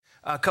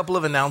A couple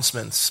of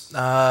announcements.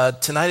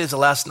 Tonight is the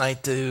last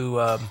night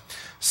to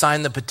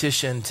sign the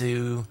petition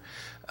to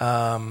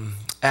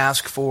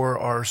ask for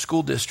our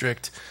school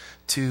district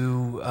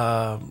to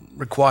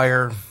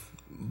require,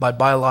 by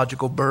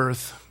biological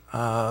birth,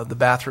 the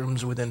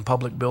bathrooms within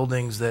public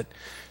buildings that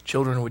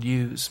children would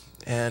use.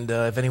 And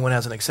if anyone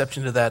has an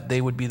exception to that,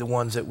 they would be the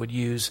ones that would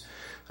use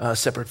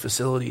separate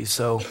facilities.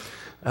 So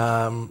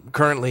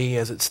currently,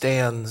 as it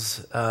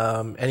stands,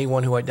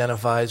 anyone who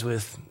identifies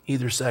with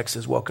either sex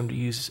is welcome to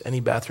use any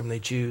bathroom they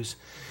choose,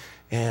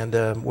 and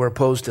we're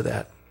opposed to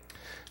that.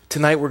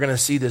 Tonight we're going to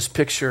see this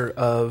picture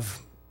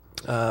of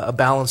a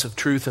balance of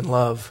truth and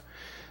love,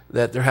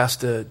 that there has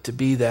to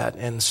be that,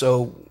 and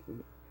so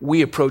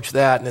we approach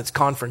that, and it's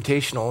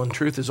confrontational, and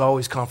truth is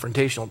always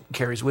confrontational,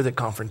 carries with it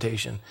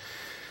confrontation.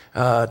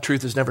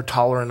 Truth is never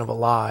tolerant of a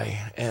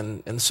lie.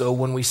 And so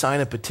when we sign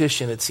a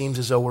petition, it seems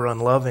as though we're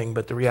unloving,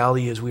 but the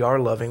reality is we are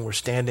loving. We're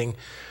standing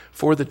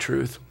for the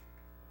truth.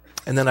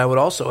 And then I would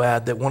also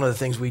add that one of the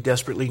things we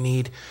desperately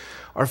need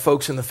are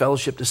folks in the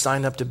fellowship to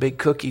sign up to bake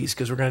cookies,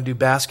 because we're going to do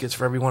baskets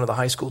for every one of the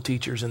high school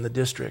teachers in the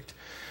district.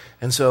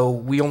 And so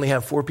we only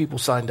have 4 people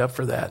signed up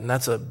for that, and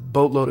that's a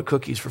boatload of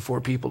cookies for 4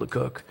 people to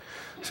cook.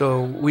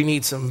 So we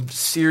need some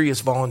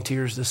serious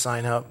volunteers to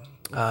sign up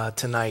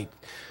tonight.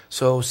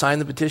 So sign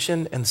the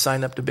petition and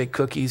sign up to bake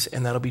cookies,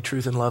 and that'll be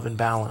truth and love and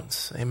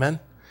balance.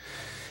 Amen?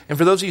 And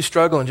for those of you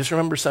struggling, just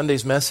remember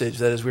Sunday's message,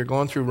 that as we're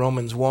going through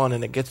Romans 1,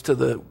 and it gets to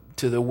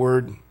the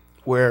word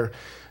where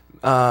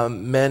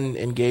men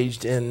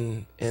engaged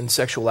in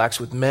sexual acts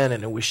with men,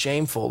 and it was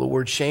shameful. The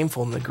word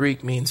shameful in the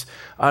Greek means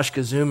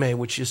ashkazume,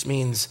 which just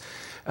means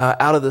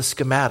out of the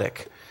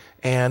schematic.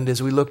 And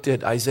as we looked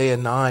at Isaiah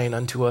 9,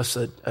 unto us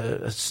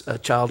a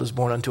child is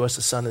born, unto us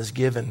a son is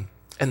given,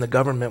 and the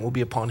government will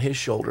be upon his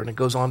shoulder. And it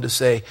goes on to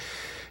say,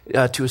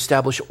 to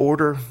establish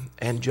order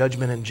and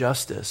judgment and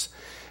justice.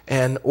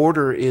 And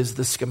order is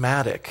the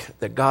schematic,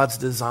 that God's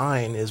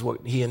design is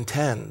what he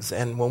intends.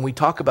 And when we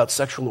talk about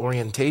sexual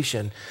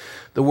orientation,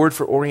 the word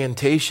for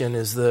orientation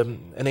is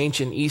an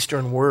ancient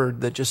Eastern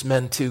word that just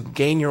meant to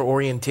gain your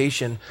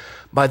orientation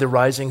by the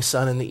rising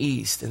sun in the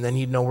east, and then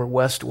you'd know where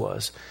west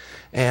was.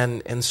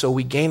 And so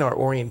we gain our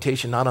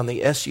orientation not on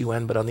the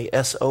S-U-N, but on the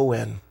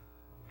S-O-N.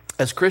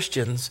 As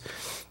Christians,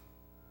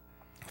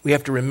 we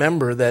have to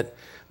remember that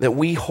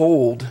we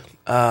hold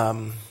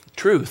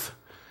truth,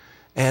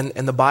 and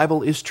the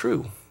Bible is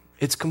true.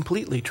 It's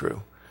completely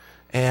true,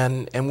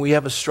 and we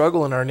have a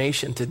struggle in our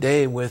nation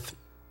today with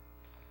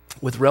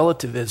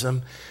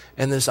relativism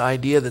and this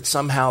idea that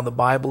somehow the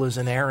Bible is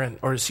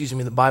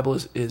the Bible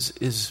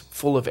is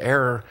full of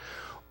error,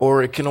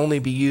 or it can only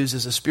be used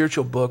as a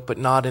spiritual book, but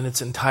not in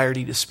its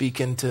entirety to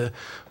speak into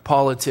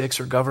politics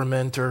or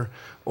government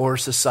or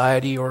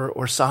society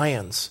or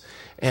science.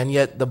 And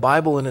yet the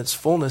Bible in its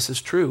fullness is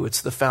true.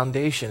 It's the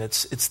foundation.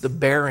 It's the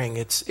bearing.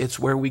 It's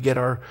where we get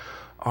our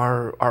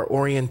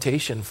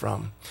orientation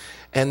from.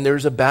 And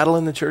there's a battle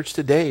in the church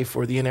today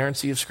for the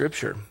inerrancy of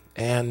Scripture.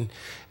 And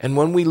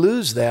when we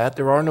lose that,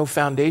 there are no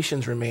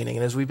foundations remaining.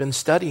 And as we've been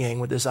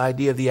studying with this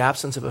idea of the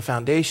absence of a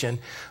foundation,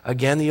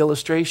 again, the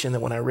illustration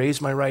that when I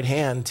raised my right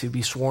hand to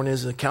be sworn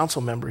as a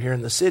council member here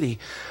in the city,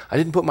 I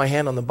didn't put my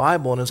hand on the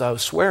Bible, and as I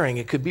was swearing,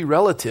 it could be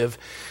relative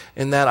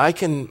in that I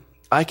can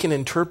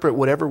interpret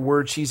whatever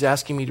word she's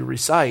asking me to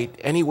recite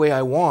any way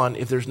I want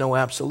if there's no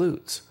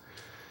absolutes.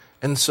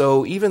 And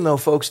so even though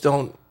folks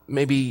don't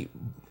maybe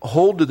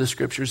hold to the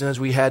Scriptures, and as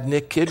we had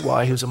Nick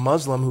Kidwai, who's a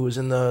Muslim who was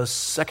in the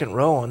second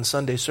row on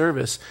Sunday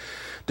service,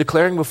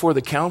 declaring before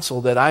the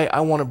council that I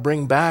want to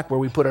bring back where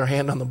we put our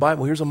hand on the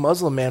Bible. Here's a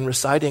Muslim man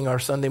reciting our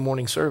Sunday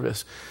morning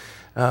service.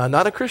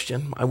 Not a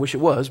Christian, I wish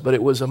it was, but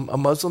it was a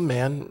Muslim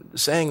man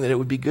saying that it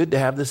would be good to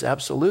have this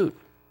absolute,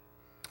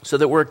 so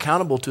that we're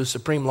accountable to a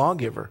supreme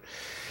lawgiver.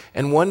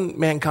 And when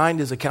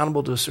mankind is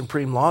accountable to a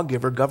supreme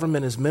lawgiver,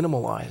 government is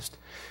minimalized,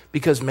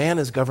 because man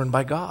is governed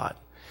by God.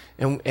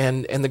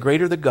 And the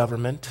greater the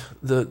government,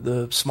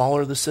 the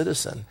smaller the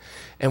citizen.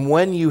 And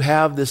when you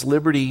have this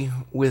liberty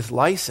with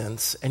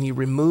license, and you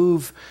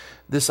remove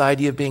this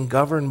idea of being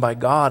governed by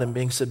God and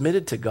being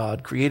submitted to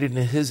God, created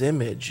in his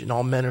image, and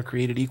all men are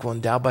created equal,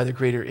 endowed by the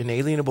Creator,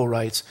 inalienable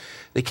rights,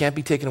 they can't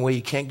be taken away,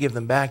 you can't give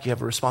them back, you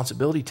have a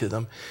responsibility to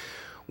them.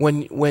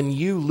 When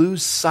you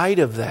lose sight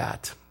of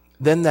that,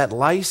 then that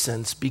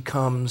license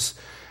becomes,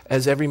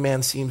 as every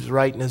man seems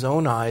right in his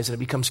own eyes, and it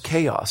becomes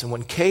chaos. And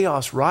when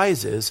chaos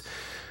rises,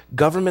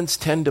 governments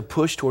tend to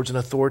push towards an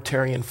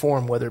authoritarian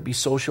form, whether it be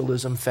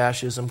socialism,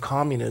 fascism,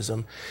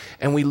 communism,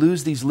 and we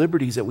lose these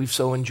liberties that we've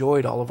so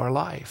enjoyed all of our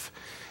life.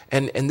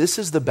 And this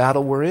is the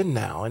battle we're in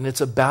now, and it's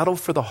a battle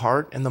for the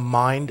heart and the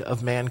mind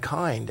of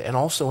mankind, and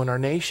also in our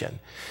nation.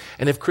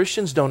 And if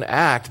Christians don't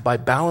act by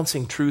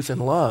balancing truth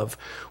and love,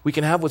 we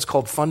can have what's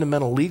called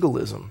fundamental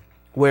legalism,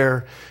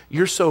 where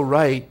you're so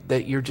right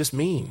that you're just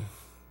mean.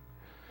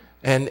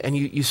 And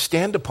you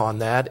stand upon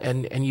that,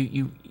 and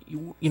you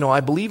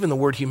I believe in the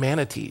word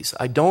humanities.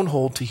 I don't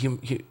hold to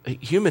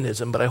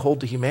humanism, but I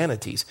hold to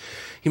humanities.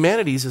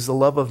 Humanities is the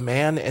love of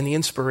man and the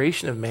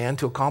inspiration of man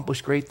to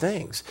accomplish great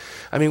things.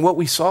 I mean, what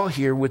we saw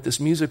here with this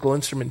musical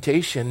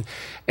instrumentation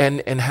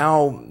and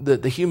how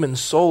the human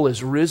soul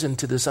has risen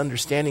to this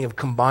understanding of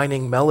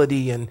combining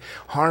melody and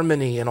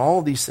harmony and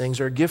all these things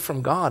are a gift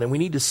from God, and we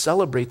need to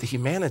celebrate the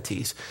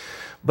humanities.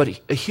 But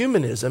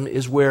humanism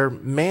is where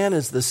man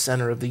is the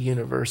center of the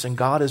universe and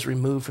God is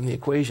removed from the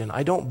equation.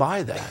 I don't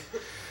buy that.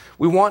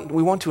 We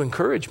want to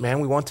encourage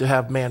man. We want to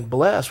have man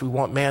blessed. We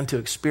want man to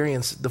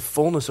experience the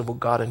fullness of what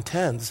God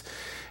intends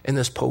in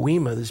this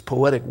poema, these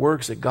poetic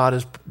works that God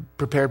has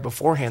prepared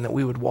beforehand, that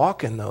we would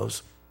walk in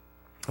those.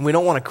 And we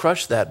don't want to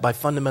crush that by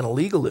fundamental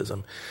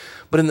legalism.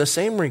 But in the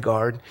same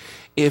regard,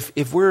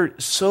 if we're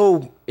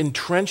so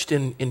entrenched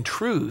in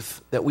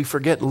truth that we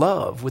forget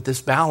love with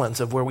this balance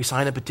of where we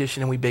sign a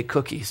petition and we bake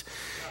cookies,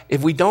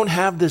 if we don't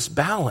have this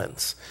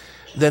balance,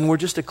 then we're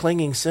just a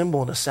clanging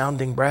cymbal and a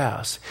sounding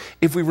brass.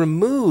 If we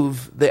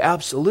remove the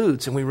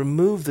absolutes and we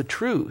remove the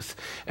truth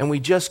and we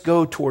just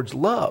go towards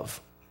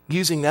love,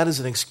 using that as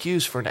an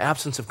excuse for an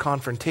absence of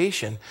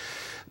confrontation,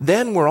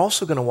 then we're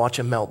also going to watch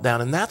a meltdown,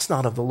 and that's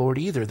not of the Lord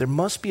either. There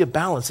must be a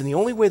balance, and the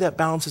only way that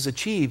balance is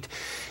achieved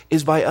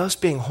is by us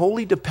being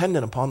wholly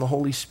dependent upon the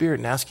Holy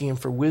Spirit and asking Him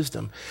for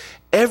wisdom.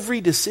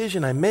 Every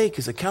decision I make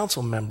as a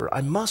council member,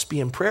 I must be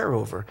in prayer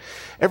over.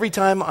 Every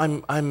time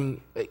when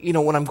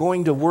I'm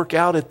going to work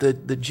out at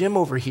the gym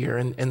over here,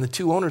 and the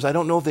two owners, I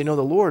don't know if they know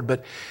the Lord,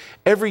 but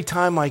every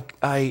time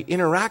I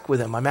interact with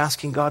them, I'm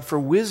asking God for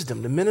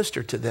wisdom to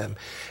minister to them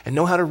and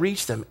know how to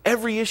reach them.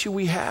 Every issue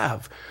we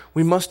have,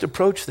 we must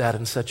approach that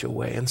in such a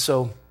way. And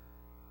so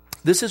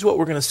this is what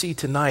we're going to see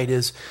tonight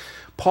is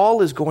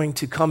Paul is going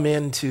to come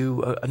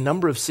into a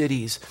number of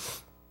cities,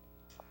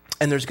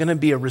 and there's going to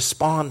be a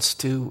response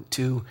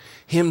to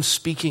him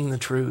speaking the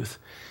truth.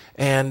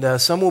 And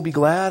some will be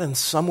glad and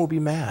some will be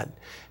mad.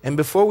 And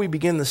before we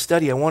begin the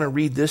study, I want to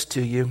read this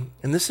to you.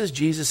 And this is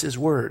Jesus'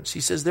 words.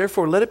 He says,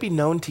 "Therefore, let it be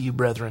known to you,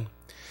 brethren,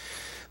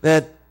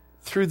 that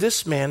through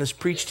this man is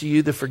preached to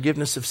you the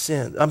forgiveness of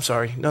sin." I'm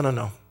sorry.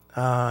 No.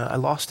 I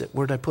lost it.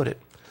 Where did I put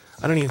it?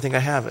 I don't even think I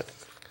have it.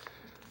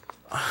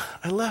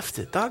 I left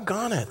it.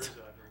 Doggone it.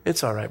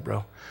 It's all right,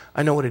 bro.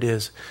 I know what it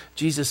is.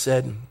 Jesus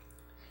said,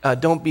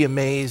 don't be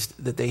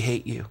amazed that they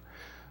hate you.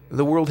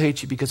 The world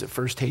hates you because it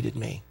first hated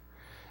me.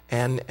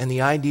 And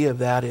the idea of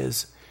that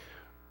is,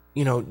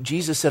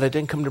 Jesus said, I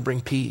didn't come to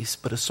bring peace,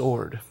 but a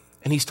sword.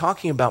 And he's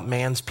talking about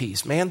man's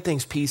peace. Man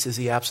thinks peace is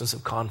the absence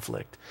of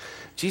conflict.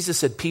 Jesus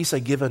said, peace I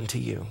give unto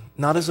you.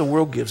 Not as the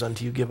world gives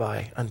unto you, give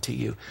I unto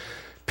you.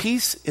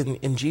 Peace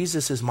in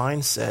Jesus'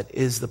 mindset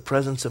is the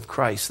presence of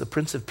Christ, the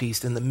Prince of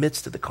Peace, in the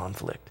midst of the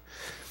conflict.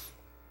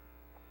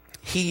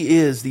 He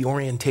is the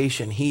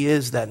orientation. He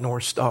is that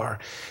North Star.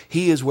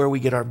 He is where we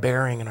get our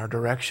bearing and our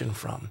direction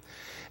from.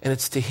 And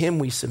it's to him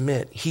we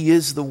submit. He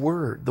is the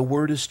Word. The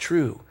Word is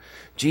true.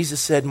 Jesus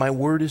said, my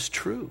word is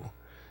true.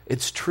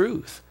 It's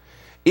truth.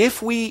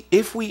 If we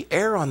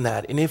err on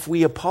that and if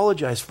we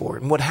apologize for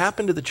it, and what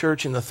happened to the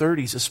church in the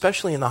 30s,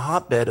 especially in the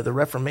hotbed of the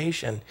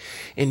Reformation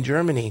in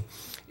Germany,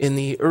 in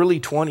the early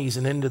 20s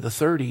and into the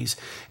 30s,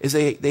 is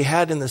they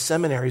had in the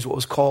seminaries what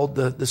was called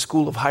the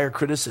School of Higher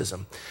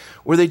Criticism,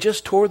 where they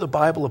just tore the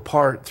Bible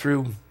apart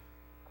through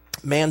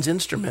man's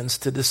instruments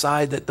to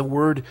decide that the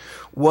Word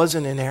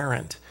wasn't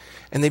inerrant.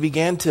 And they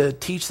began to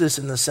teach this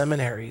in the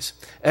seminaries.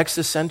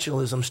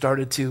 Existentialism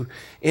started to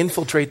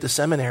infiltrate the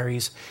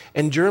seminaries.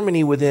 And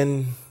Germany,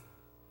 within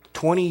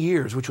 20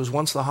 years, which was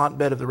once the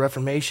hotbed of the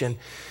Reformation,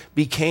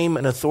 became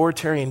an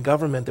authoritarian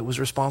government that was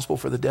responsible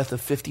for the death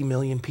of 50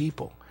 million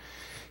people.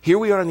 Here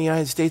we are in the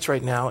United States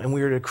right now, and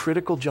we are at a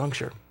critical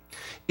juncture.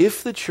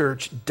 If the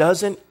church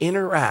doesn't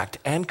interact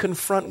and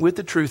confront with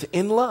the truth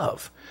in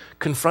love,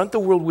 confront the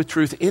world with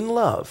truth in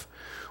love,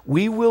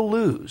 we will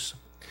lose.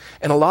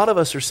 And a lot of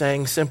us are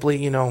saying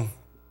simply, and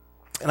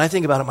I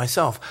think about it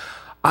myself,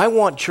 I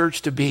want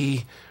church to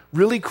be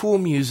really cool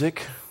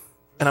music,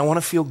 and I want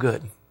to feel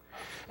good.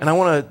 And I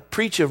want to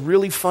preach a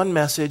really fun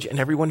message, and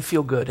everyone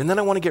feel good. And then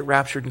I want to get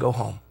raptured and go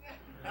home.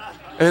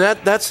 And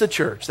that's the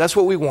church. That's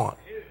what we want.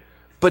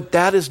 But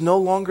that is no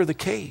longer the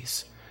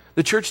case.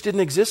 The church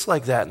didn't exist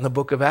like that in the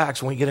book of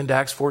Acts when we get into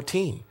Acts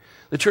 14.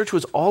 The church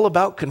was all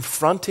about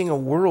confronting a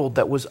world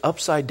that was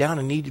upside down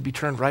and needed to be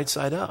turned right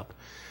side up.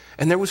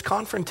 And there was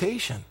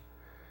confrontation.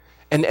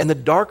 And the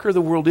darker the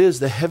world is,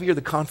 the heavier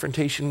the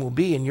confrontation will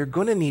be. And you're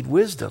going to need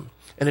wisdom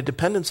and a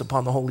dependence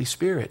upon the Holy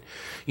Spirit.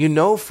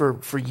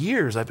 For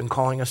years I've been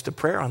calling us to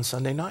prayer on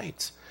Sunday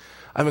nights.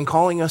 I've been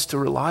calling us to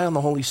rely on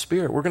the Holy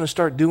Spirit. We're going to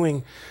start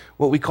doing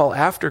what we call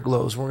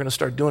afterglows. We're going to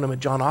start doing them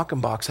at John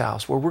Achenbach's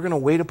house, where we're going to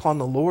wait upon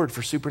the Lord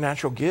for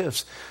supernatural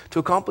gifts to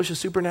accomplish a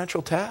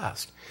supernatural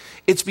task.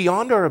 It's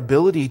beyond our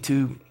ability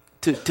to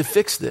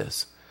fix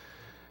this.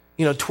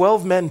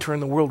 12 men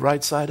turned the world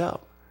right side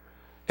up.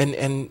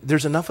 And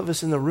there's enough of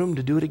us in the room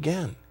to do it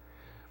again.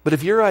 But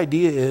if your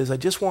idea is, I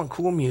just want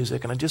cool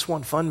music and I just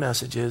want fun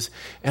messages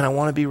and I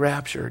want to be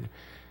raptured,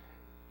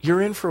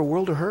 you're in for a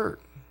world of hurt.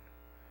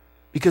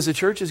 Because the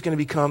church is going to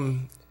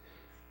become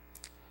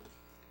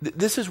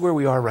This is where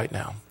we are right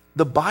now.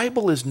 The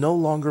Bible is no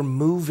longer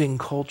moving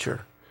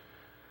culture.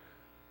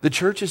 The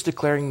church is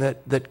declaring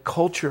that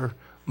culture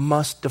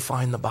must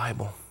define the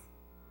Bible.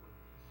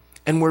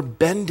 And we're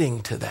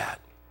bending to that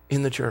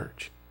in the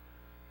church.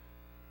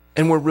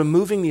 And we're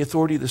removing the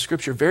authority of the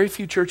Scripture. Very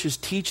few churches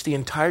teach the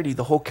entirety,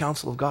 the whole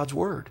counsel of God's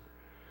Word.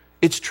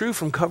 It's true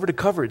from cover to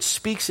cover. It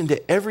speaks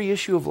into every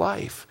issue of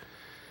life.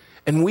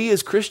 And we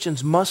as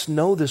Christians must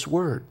know this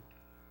Word.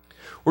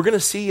 We're going to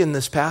see in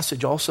this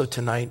passage also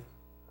tonight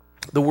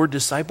the word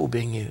disciple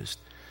being used.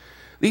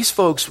 These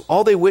folks,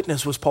 all they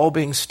witnessed was Paul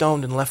being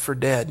stoned and left for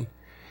dead.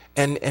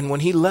 And when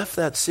he left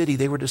that city,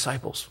 they were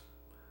disciples.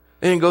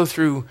 They didn't go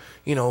through,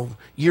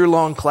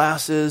 year-long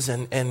classes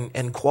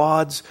and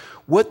quads.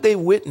 What they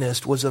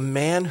witnessed was a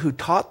man who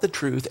taught the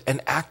truth and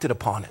acted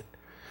upon it.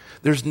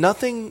 There's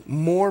nothing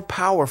more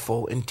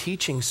powerful in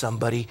teaching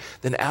somebody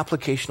than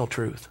applicational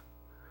truth.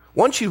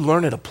 Once you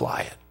learn it,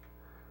 apply it.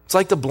 It's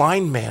like the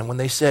blind man when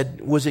they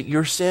said, was it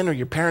your sin or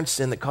your parents'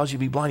 sin that caused you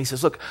to be blind? He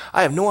says, look,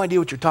 I have no idea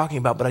what you're talking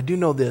about, but I do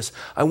know this.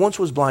 I once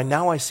was blind,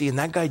 now I see, and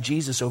that guy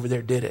Jesus over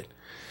there did it.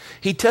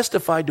 He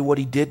testified to what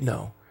he did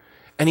know,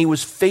 and he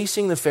was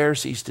facing the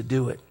Pharisees to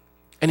do it,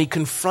 and he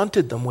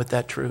confronted them with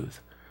that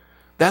truth.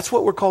 That's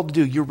what we're called to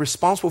do. You're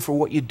responsible for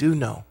what you do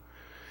know,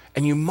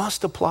 and you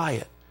must apply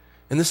it.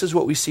 And this is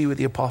what we see with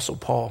the Apostle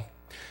Paul.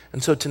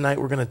 And so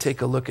tonight we're going to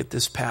take a look at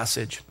this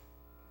passage.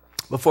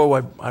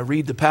 Before I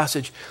read the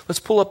passage, let's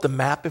pull up the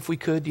map if we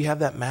could. Do you have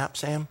that map,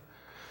 Sam?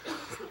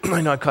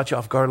 I know I caught you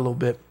off guard a little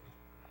bit.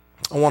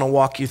 I want to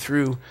walk you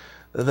through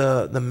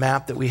the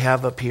map that we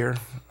have up here.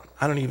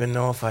 I don't even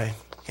know if I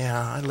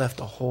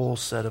left a whole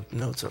set of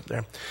notes up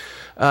there.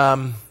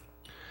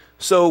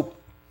 So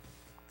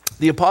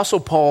the Apostle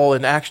Paul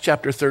in Acts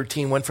chapter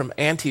 13 went from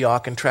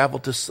Antioch and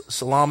traveled to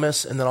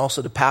Salamis and then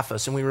also to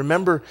Paphos. And we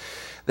remember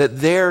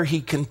that there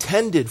he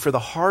contended for the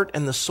heart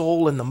and the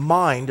soul and the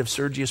mind of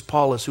Sergius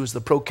Paulus, who was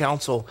the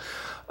proconsul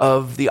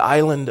of the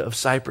island of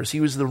Cyprus. He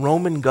was the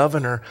Roman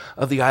governor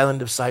of the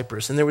island of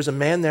Cyprus. And there was a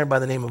man there by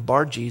the name of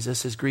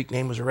Bar-Jesus. His Greek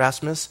name was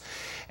Erasmus.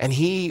 And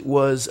he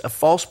was a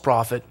false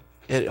prophet.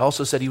 It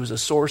also said he was a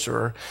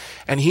sorcerer.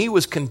 And he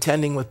was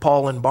contending with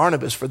Paul and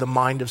Barnabas for the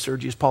mind of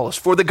Sergius Paulus,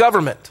 for the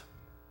government.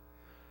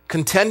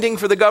 Contending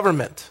for the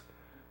government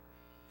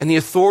and the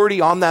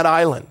authority on that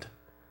island,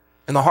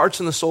 and the hearts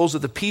and the souls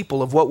of the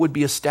people of what would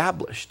be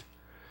established.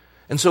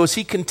 And so as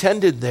he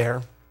contended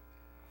there,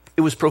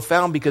 it was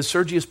profound because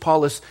Sergius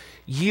Paulus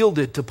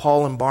yielded to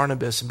Paul and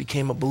Barnabas and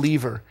became a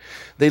believer.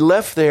 They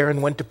left there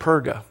and went to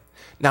Perga.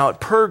 Now at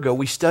Perga,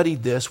 we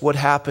studied this. What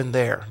happened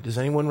there? Does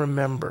anyone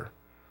remember?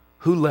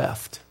 Who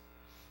left?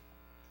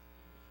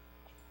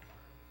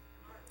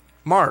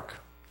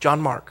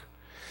 John Mark.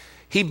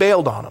 He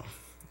bailed on him.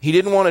 He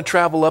didn't want to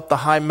travel up the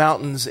high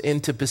mountains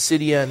into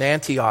Pisidia and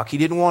Antioch. He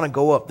didn't want to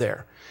go up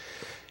there.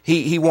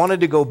 He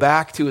wanted to go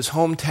back to his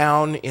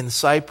hometown in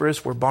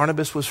Cyprus where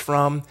Barnabas was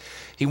from.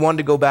 He wanted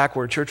to go back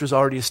where a church was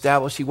already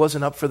established. He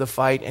wasn't up for the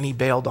fight, and he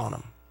bailed on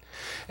him.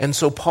 And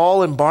so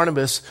Paul and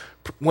Barnabas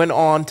went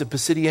on to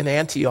Pisidia and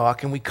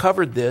Antioch, and we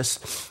covered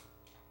this,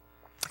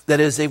 that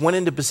as they went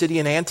into Pisidia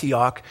and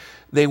Antioch,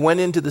 they went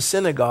into the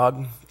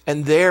synagogue,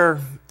 and there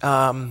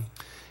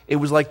it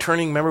was like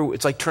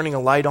it's like turning a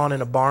light on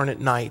in a barn at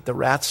night. The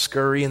rats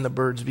scurry and the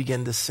birds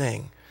begin to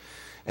sing.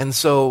 And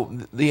so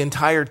the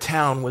entire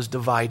town was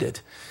divided.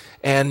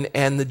 And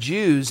the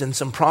Jews and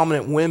some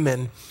prominent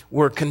women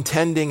were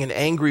contending and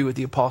angry with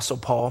the Apostle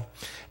Paul.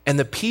 And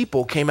the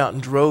people came out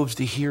in droves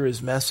to hear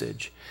his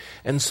message.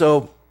 And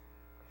so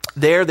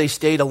there they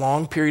stayed a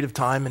long period of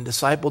time and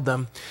discipled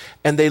them.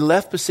 And they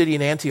left Pisidia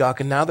and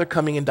Antioch, and now they're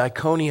coming into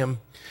Iconium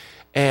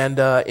and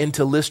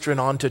into Lystra and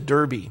on to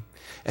Derbe.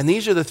 And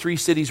these are the three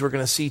cities we're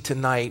going to see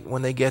tonight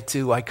when they get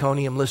to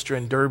Iconium, Lystra,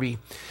 and Derbe.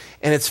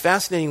 And it's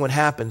fascinating what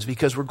happens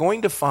because we're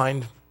going to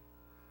find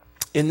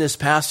in this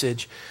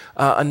passage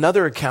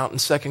another account in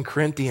 2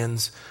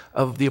 Corinthians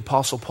of the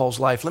Apostle Paul's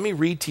life. Let me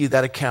read to you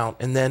that account,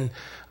 and then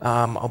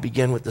I'll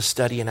begin with the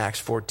study in Acts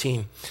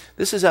 14.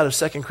 This is out of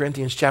 2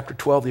 Corinthians chapter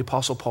 12, the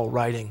Apostle Paul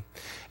writing.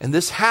 And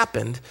this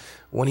happened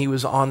when he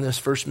was on this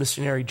first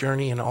missionary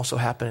journey, and also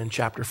happened in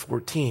chapter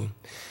 14.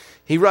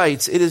 He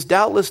writes, "It is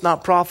doubtless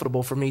not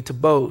profitable for me to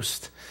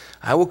boast.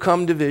 I will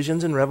come to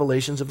visions and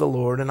revelations of the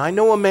Lord. And I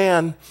know a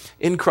man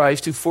in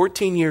Christ who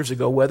 14 years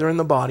ago, whether in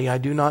the body I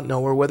do not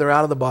know, or whether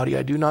out of the body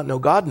I do not know,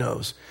 God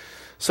knows,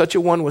 such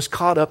a one was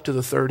caught up to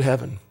the third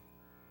heaven.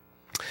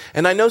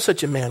 And I know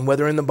such a man,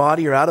 whether in the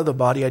body or out of the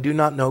body I do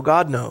not know,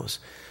 God knows,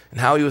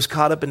 and how he was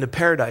caught up into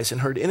paradise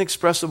and heard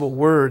inexpressible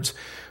words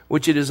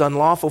which it is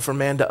unlawful for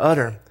man to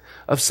utter.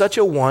 Of such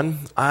a one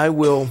I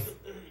will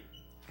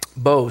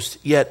boast,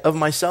 yet of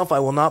myself I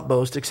will not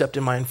boast except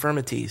in my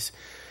infirmities.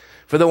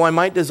 For though I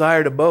might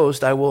desire to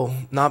boast, I will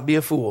not be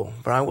a fool.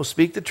 For I will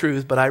speak the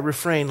truth, but I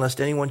refrain lest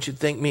anyone should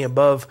think me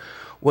above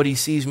what he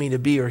sees me to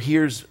be or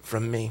hears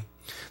from me."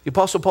 The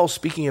Apostle Paul is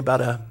speaking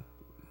about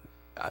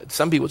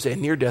some people would say a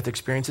near-death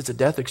experience. It's a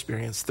death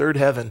experience, third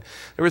heaven.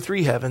 There were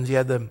three heavens. You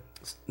had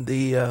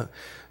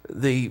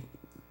the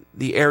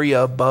the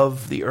area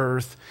above the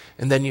earth,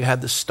 and then you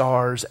had the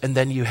stars, and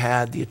then you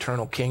had the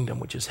eternal kingdom,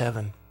 which is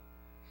heaven.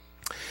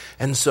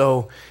 And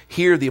so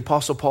here the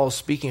Apostle Paul is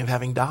speaking of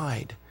having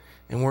died,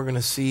 and we're going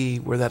to see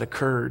where that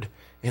occurred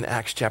in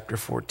Acts chapter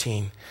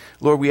 14.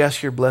 Lord, we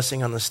ask your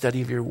blessing on the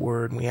study of your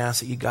word, and we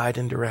ask that you guide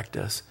and direct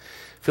us.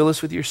 Fill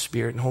us with your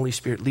Spirit, and Holy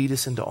Spirit, lead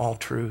us into all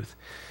truth,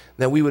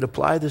 that we would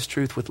apply this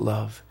truth with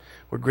love.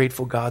 We're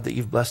grateful, God, that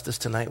you've blessed us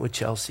tonight with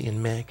Chelsea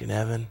and Mick and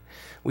Evan.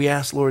 We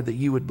ask, Lord, that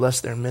you would bless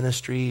their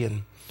ministry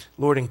and,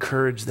 Lord,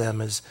 encourage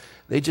them as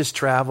they just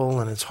travel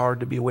and it's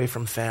hard to be away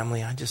from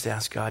family. I just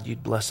ask, God,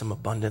 you'd bless them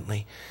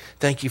abundantly.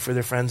 Thank you for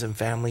their friends and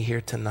family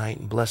here tonight,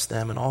 and bless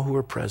them and all who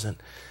are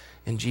present.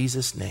 In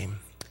Jesus' name,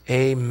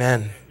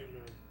 amen.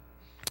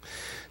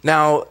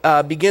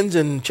 Now, begins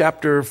in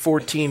chapter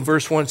 14,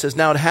 verse 1. It says,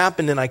 now it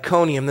happened in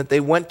Iconium that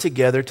they went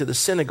together to the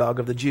synagogue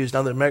of the Jews.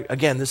 Now,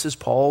 again, this is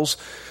Paul's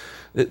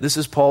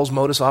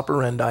modus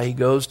operandi. He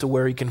goes to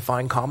where he can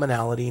find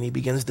commonality, and he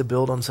begins to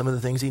build on some of the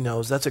things he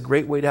knows. That's a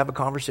great way to have a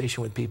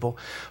conversation with people.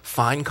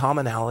 Find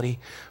commonality.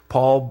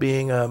 Paul,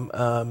 being a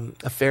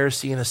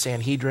Pharisee in a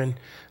Sanhedrin,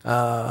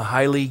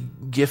 highly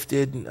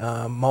gifted,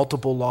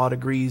 multiple law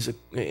degrees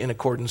in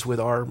accordance with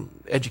our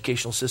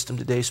educational system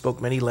today, spoke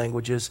many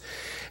languages.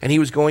 And he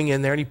was going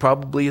in there, and he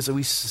probably, as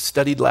we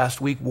studied last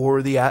week,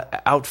 wore the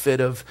outfit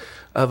of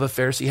a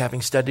Pharisee,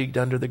 having studied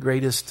under the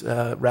greatest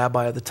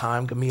rabbi of the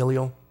time,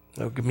 Gamaliel.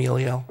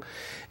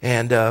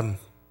 And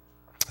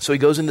so he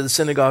goes into the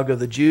synagogue of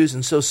the Jews,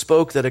 and so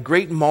spoke that a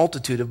great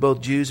multitude of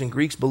both Jews and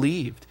Greeks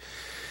believed.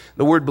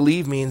 The word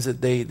believe means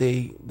that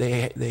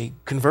they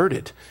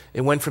converted.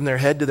 It went from their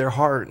head to their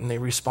heart, and they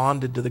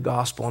responded to the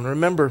gospel. And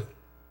remember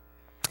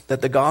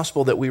that the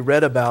gospel that we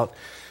read about,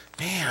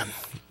 man,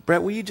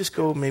 Brett, will you just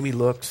go maybe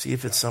look, see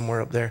if it's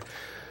somewhere up there?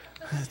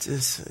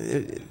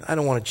 I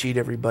don't want to cheat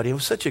everybody. It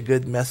was such a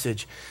good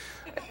message.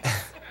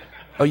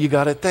 Oh, you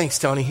got it? Thanks,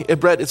 Tony.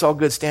 Brett, it's all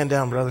good. Stand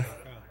down, brother.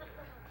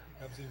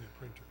 I was in the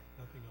printer.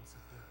 Nothing else is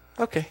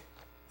there. Okay.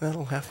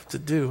 That'll have to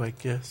do, I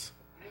guess.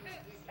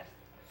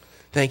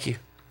 Thank you.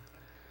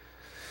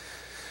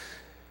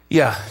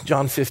 Yeah,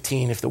 John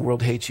 15, if the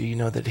world hates you, you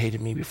know that it hated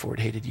me before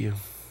it hated you.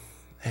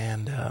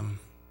 And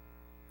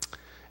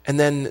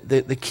then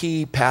the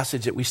key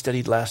passage that we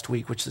studied last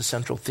week, which is the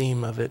central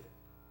theme of it,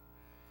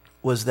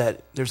 was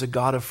that there's a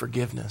God of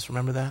forgiveness.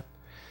 Remember that?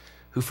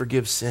 Who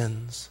forgives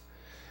sins.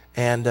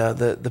 And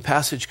the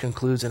passage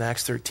concludes in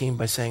Acts 13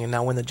 by saying, and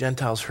now when the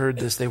Gentiles heard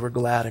this, they were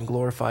glad and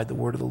glorified the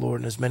word of the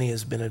Lord, and as many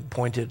as been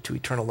appointed to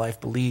eternal life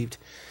believed.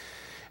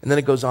 And then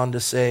it goes on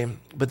to say,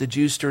 but the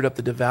Jews stirred up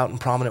the devout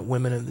and prominent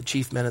women and the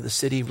chief men of the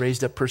city,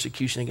 raised up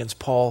persecution against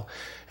Paul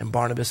and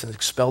Barnabas, and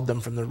expelled them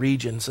from the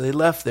region. So they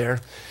left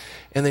there,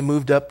 and they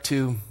moved up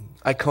to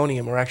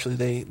Iconium, or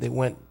actually they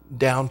went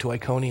down to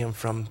Iconium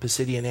from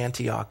Pisidian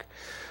Antioch.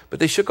 But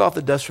they shook off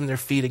the dust from their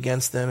feet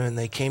against them, and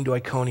they came to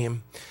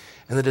Iconium,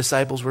 and the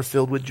disciples were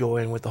filled with joy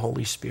and with the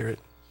Holy Spirit.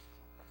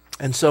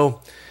 And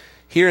so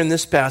here in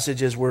this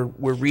passage, as we're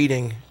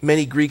reading,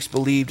 many Greeks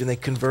believed, and they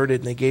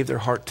converted, and they gave their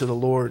heart to the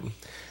Lord.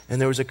 And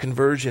there was a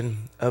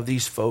conversion of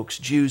these folks,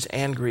 Jews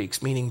and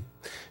Greeks, meaning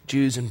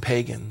Jews and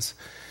pagans.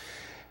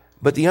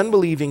 But the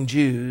unbelieving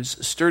Jews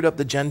stirred up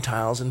the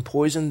Gentiles and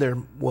poisoned their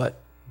what?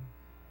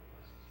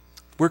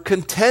 We're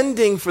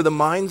contending for the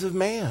minds of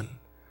man.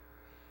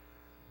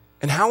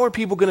 And how are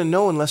people going to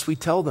know unless we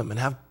tell them and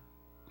have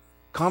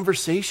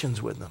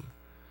conversations with them?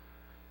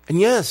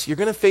 And yes, you're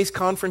going to face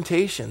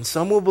confrontation.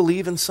 Some will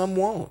believe and some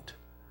won't.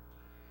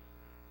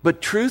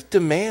 But truth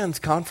demands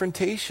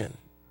confrontation.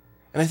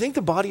 And I think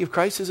the body of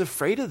Christ is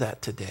afraid of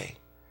that today.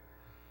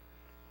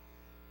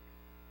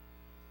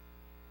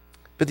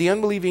 But the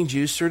unbelieving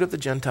Jews stirred up the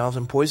Gentiles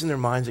and poisoned their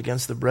minds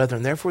against the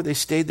brethren. Therefore they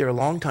stayed there a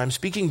long time,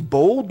 speaking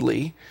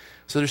boldly.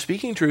 So they're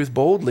speaking truth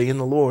boldly in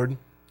the Lord,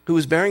 who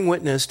was bearing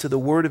witness to the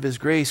word of his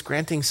grace,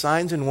 granting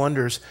signs and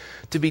wonders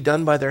to be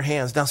done by their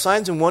hands. Now,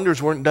 signs and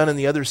wonders weren't done in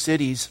the other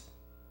cities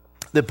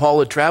that Paul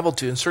had traveled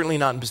to, and certainly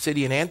not in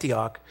Pisidian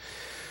Antioch.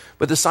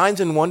 But the signs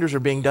and wonders are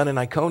being done in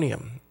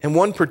Iconium. And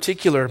one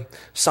particular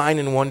sign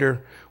and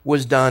wonder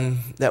was done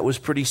that was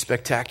pretty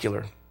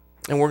spectacular.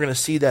 And we're going to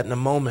see that in a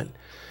moment.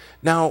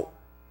 Now,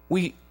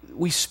 we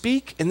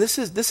speak, and this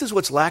is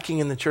what's lacking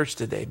in the church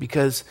today,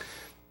 because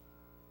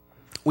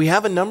we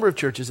have a number of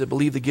churches that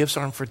believe the gifts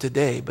aren't for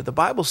today, but the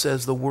Bible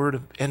says the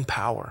word and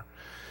power,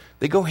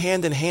 they go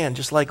hand in hand,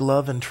 just like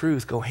love and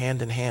truth go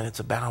hand in hand. It's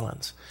a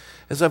balance.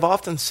 As I've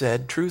often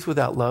said, truth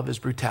without love is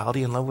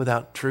brutality, and love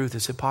without truth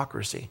is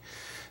hypocrisy.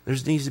 There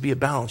needs to be a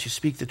balance. You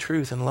speak the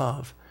truth in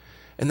love.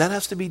 And that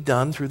has to be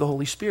done through the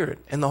Holy Spirit.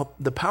 And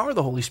the power of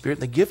the Holy Spirit,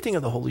 and the gifting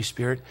of the Holy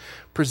Spirit,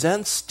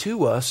 presents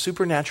to us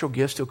supernatural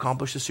gifts to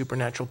accomplish a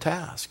supernatural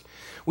task.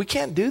 We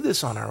can't do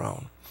this on our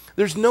own.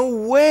 There's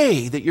no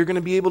way that you're going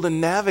to be able to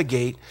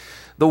navigate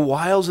the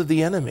wiles of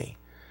the enemy.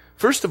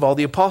 First of all,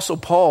 the Apostle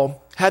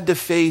Paul had to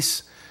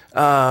face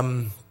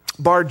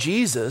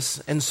Bar-Jesus,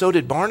 and so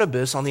did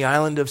Barnabas on the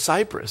island of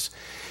Cyprus.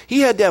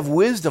 He had to have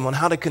wisdom on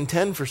how to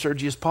contend for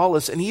Sergius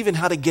Paulus, and even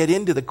how to get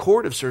into the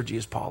court of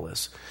Sergius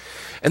Paulus.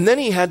 And then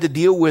he had to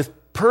deal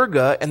with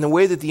Perga, and the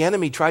way that the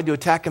enemy tried to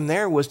attack him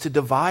there was to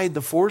divide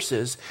the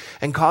forces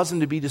and cause them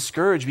to be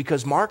discouraged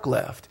because Mark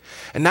left.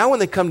 And now when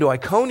they come to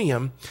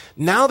Iconium,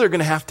 now they're going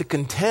to have to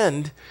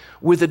contend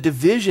with a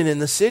division in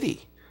the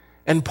city.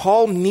 And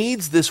Paul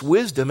needs this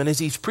wisdom, and as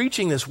he's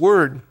preaching this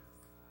word,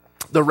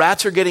 the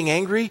rats are getting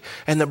angry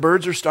and the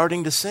birds are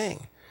starting to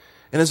sing.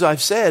 And as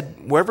I've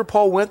said, wherever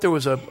Paul went, there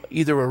was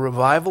either a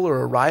revival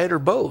or a riot or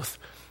both.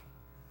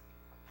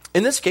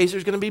 In this case,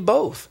 there's going to be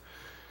both.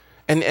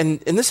 And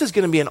this is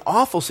going to be an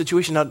awful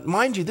situation. Now,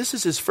 mind you, this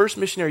is his first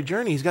missionary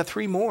journey. He's got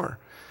 3 more.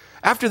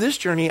 After this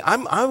journey,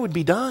 I would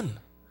be done.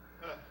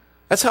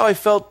 That's how I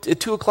felt at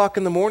 2 o'clock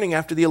in the morning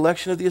after the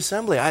election of the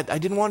assembly. I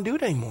didn't want to do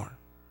it anymore.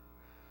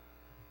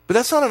 But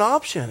that's not an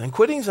option, and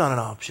quitting's not an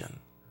option.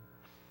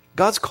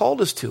 God's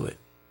called us to it.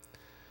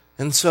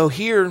 And so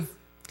here,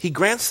 he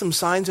grants them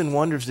signs and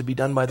wonders to be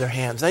done by their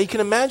hands. Now, you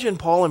can imagine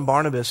Paul and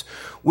Barnabas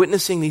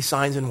witnessing these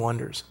signs and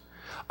wonders.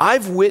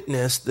 I've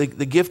witnessed the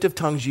gift of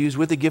tongues used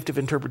with the gift of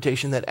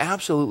interpretation that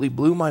absolutely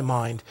blew my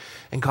mind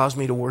and caused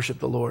me to worship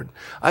the Lord.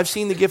 I've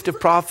seen the gift of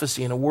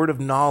prophecy and a word of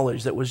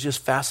knowledge that was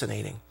just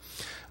fascinating.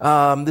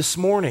 This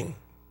morning,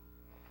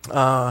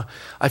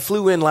 I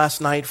flew in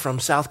last night from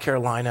South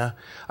Carolina.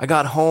 I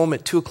got home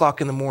at 2 o'clock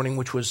in the morning,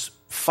 which was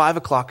 5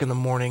 o'clock in the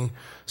morning,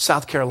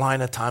 South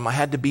Carolina time. I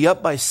had to be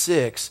up by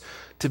 6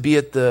 to be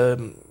at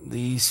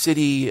the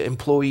city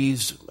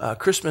employees'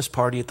 Christmas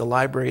party at the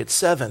library at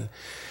 7.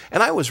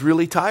 And I was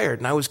really tired,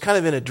 and I was kind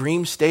of in a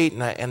dream state,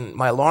 and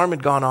my alarm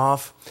had gone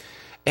off,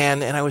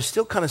 and I was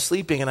still kind of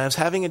sleeping, and I was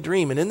having a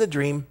dream. And in the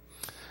dream,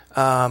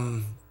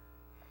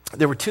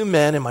 there were 2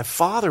 men, and my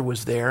father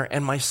was there,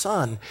 and my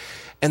son.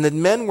 And the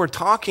men were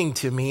talking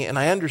to me, and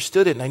I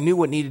understood it, and I knew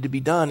what needed to be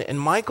done. And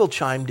Michael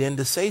chimed in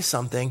to say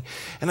something,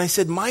 and I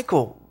said,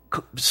 Michael,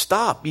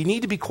 stop. You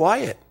need to be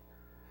quiet.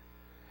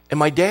 And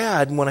my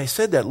dad, when I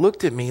said that,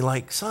 looked at me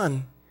like,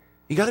 son,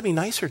 you got to be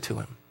nicer to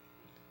him.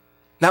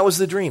 That was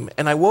the dream.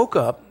 And I woke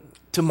up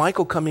to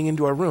Michael coming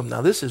into our room.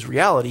 Now, this is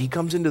reality. He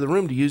comes into the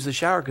room to use the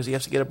shower because he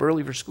has to get up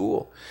early for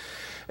school.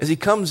 As he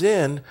comes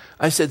in,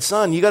 I said,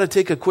 son, you got to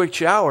take a quick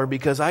shower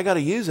because I got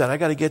to use that. I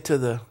got to get to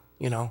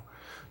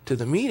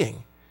the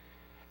meeting.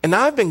 And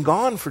now I've been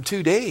gone for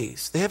 2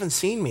 days. They haven't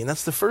seen me. And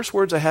that's the first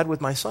words I had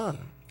with my son.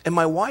 And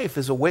my wife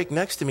is awake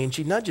next to me, and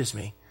she nudges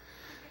me.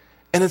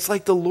 And it's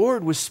like the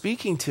Lord was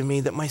speaking to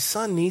me that my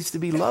son needs to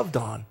be loved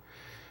on.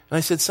 And I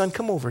said, son,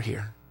 come over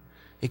here.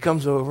 He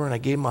comes over, and I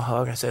gave him a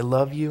hug. I said, I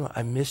love you.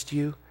 I missed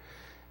you.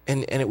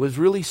 And it was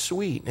really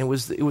sweet. And it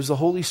was the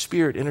Holy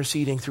Spirit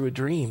interceding through a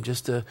dream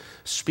just to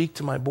speak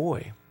to my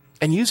boy.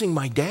 And using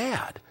my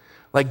dad,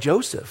 like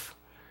Joseph.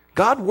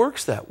 God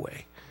works that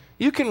way.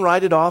 You can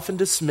write it off and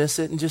dismiss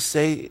it and just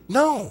say,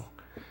 no,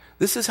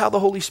 this is how the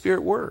Holy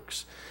Spirit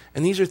works.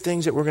 And these are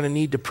things that we're going to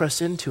need to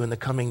press into in the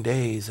coming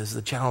days as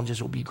the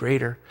challenges will be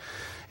greater.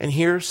 And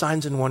here,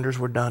 signs and wonders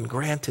were done,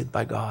 granted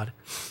by God.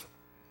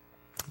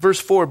 Verse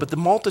 4, but the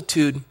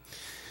multitude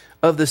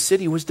of the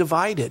city was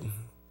divided.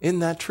 Isn't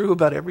that true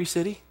about every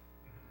city?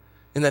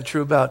 Isn't that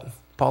true about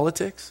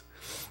politics?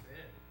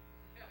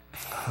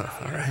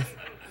 All right.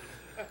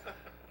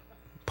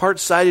 Part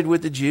sided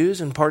with the Jews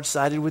and part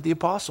sided with the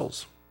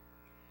apostles.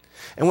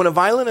 And when a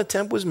violent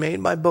attempt was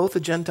made by both the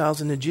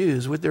Gentiles and the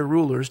Jews with their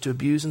rulers to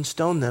abuse and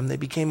stone them, they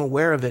became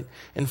aware of it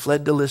and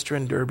fled to Lystra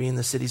and Derbe and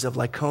the cities of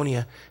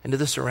Lycaonia and to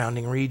the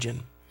surrounding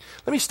region.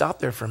 Let me stop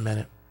there for a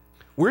minute.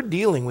 We're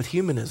dealing with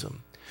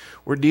humanism.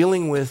 We're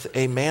dealing with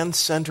a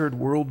man-centered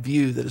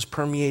worldview that has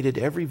permeated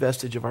every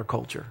vestige of our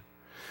culture.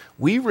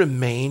 We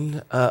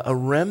remain a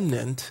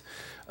remnant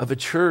of a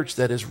church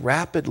that is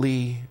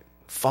rapidly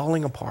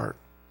falling apart.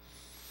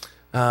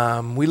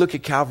 We look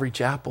at Calvary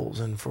Chapels,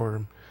 and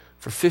for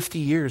 50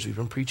 years we've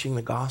been preaching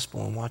the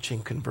gospel and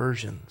watching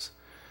conversions.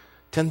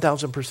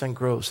 10,000%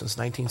 growth since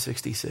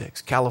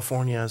 1966.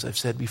 California, as I've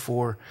said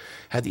before,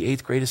 had the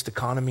 8th greatest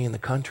economy in the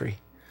country.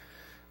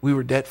 We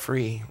were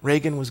debt-free.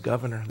 Reagan was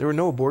governor. There were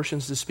no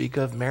abortions to speak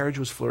of. Marriage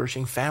was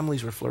flourishing.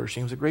 Families were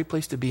flourishing. It was a great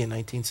place to be in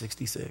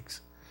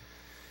 1966.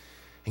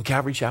 And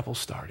Calvary Chapel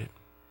started.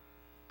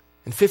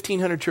 And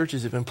 1,500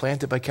 churches have been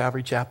planted by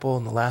Calvary Chapel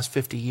in the last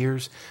 50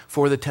 years.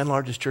 4 of the 10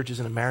 largest churches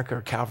in America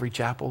are Calvary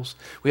Chapels.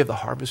 We have the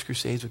Harvest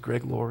Crusades with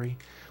Greg Laurie.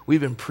 We've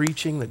been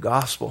preaching the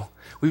gospel.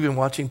 We've been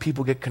watching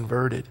people get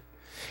converted.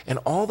 And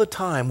all the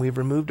time we've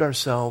removed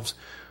ourselves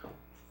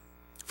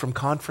from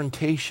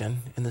confrontation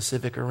in the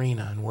civic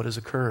arena and what has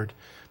occurred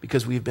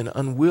because we've been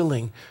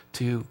unwilling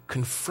to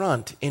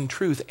confront in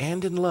truth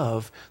and in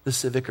love the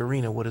civic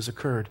arena what has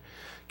occurred.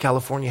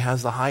 California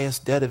has the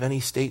highest debt of any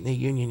state in the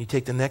union. You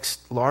take the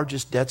next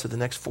largest debts of the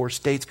next 4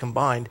 states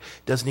combined,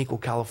 it doesn't equal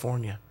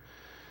California.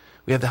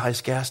 We have the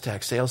highest gas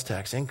tax, sales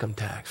tax, income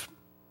tax,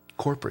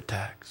 corporate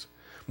tax.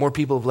 More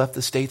people have left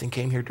the state than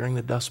came here during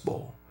the Dust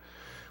Bowl.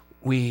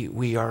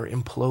 We are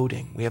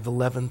imploding. We have the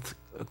 11th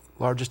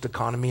largest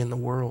economy in the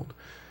world.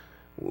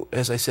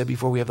 As I said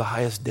before, we have the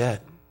highest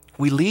debt.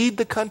 We lead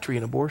the country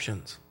in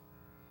abortions.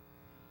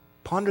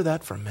 Ponder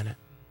that for a minute.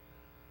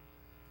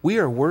 We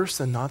are worse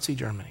than Nazi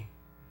Germany.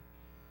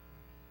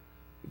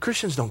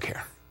 Christians don't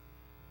care.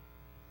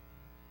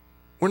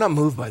 We're not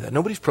moved by that.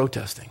 Nobody's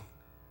protesting.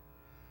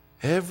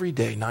 Every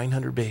day,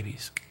 900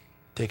 babies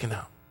taken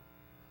out.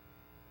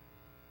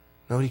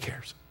 Nobody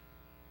cares.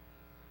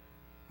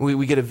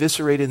 We get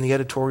eviscerated in the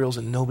editorials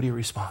and nobody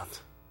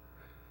responds.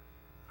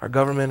 Our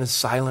government is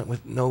silent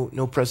with no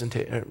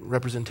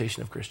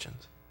representation of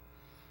Christians.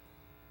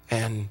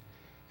 And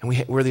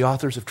we're the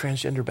authors of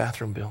transgender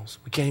bathroom bills.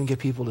 We can't even get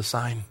people to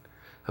sign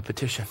a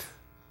petition.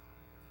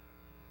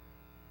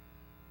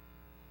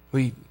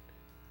 We're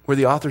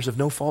the authors of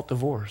no-fault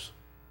divorce.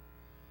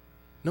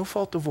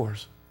 No-fault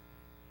divorce.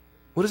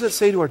 What does that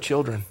say to our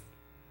children?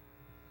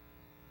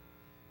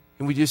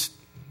 And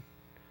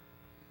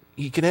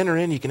you can enter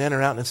in, you can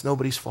enter out, and it's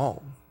nobody's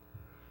fault.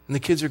 And the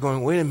kids are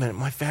going, wait a minute,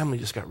 my family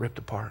just got ripped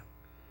apart.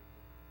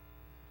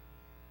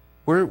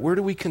 Where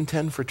do we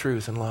contend for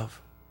truth and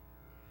love?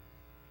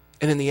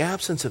 And in the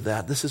absence of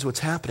that, this is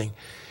what's happening.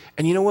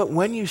 And you know what?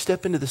 When you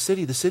step into the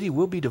city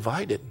will be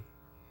divided.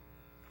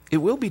 It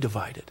will be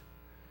divided.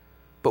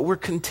 But we're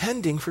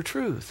contending for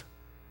truth.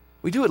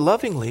 We do it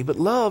lovingly, but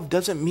love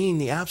doesn't mean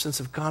the absence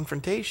of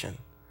confrontation.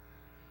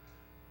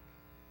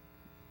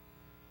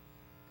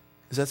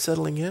 Is that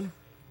settling in?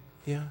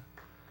 Yeah.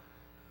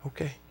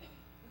 Okay.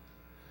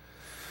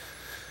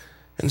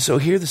 And so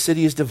here the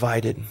city is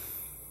divided.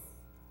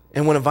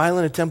 And when a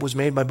violent attempt was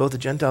made by both the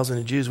Gentiles and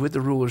the Jews with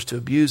the rulers to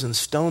abuse and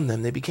stone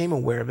them, they became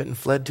aware of it and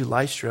fled to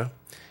Lystra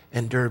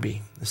and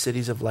Derbe, the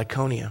cities of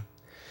Lycaonia,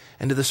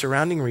 and to the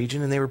surrounding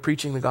region, and they were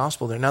preaching the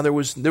gospel there. Now there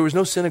was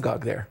no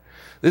synagogue there.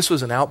 This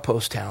was an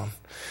outpost town.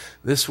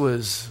 This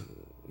was,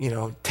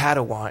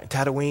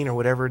 Tatooine or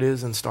whatever it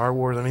is in Star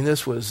Wars. I mean,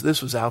 this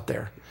was out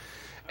there.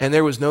 And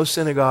there was no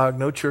synagogue,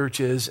 no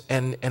churches,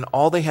 and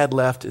all they had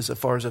left, as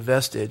far as a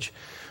vestige,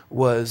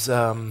 was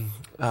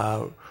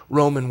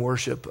Roman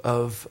worship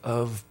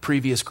of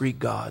previous Greek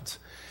gods.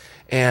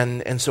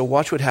 And so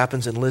watch what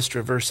happens in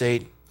Lystra, verse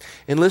 8.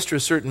 In Lystra,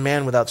 a certain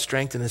man without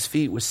strength in his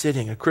feet was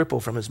sitting, a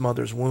cripple from his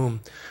mother's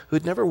womb, who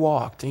had never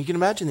walked. And you can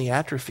imagine the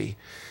atrophy.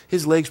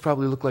 His legs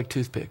probably looked like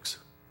toothpicks.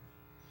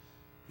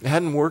 It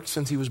hadn't worked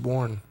since he was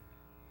born.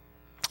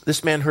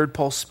 This man heard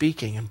Paul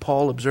speaking, and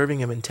Paul,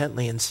 observing him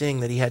intently and seeing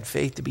that he had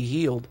faith to be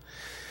healed,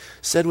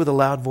 said with a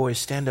loud voice,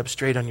 "Stand up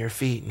straight on your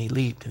feet." And he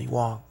leaped and he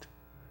walked.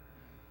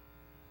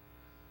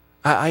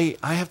 I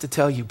have to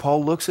tell you,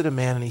 Paul looks at a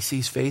man and he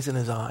sees faith in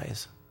his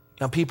eyes.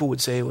 Now people would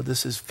say, well,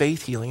 this is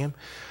faith healing him.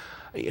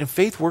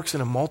 Faith works in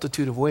a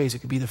multitude of ways. It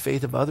could be the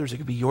faith of others. It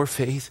could be your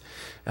faith.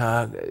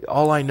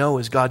 All I know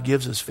is God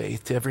gives us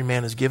faith. To every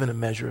man is given a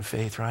measure of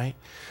faith, right?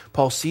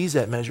 Paul sees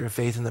that measure of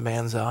faith in the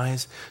man's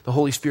eyes. The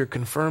Holy Spirit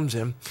confirms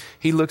him.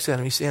 He looks at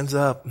him. He stands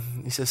up.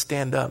 He says,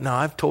 "Stand up." Now,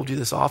 I've told you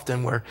this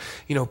often where,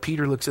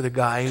 Peter looks at a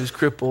guy who's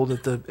crippled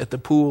at the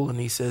pool and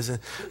he says,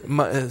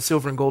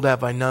 "Silver and gold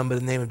have I none, but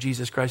in the name of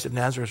Jesus Christ of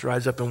Nazareth,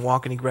 rise up and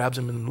walk." And he grabs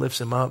him and lifts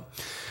him up.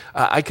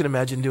 I can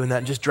imagine doing that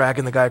and just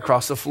dragging the guy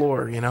across the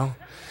floor,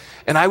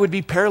 And I would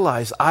be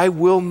paralyzed. I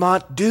will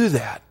not do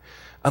that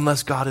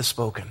unless God has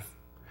spoken.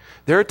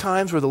 There are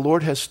times where the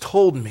Lord has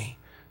told me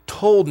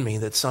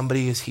that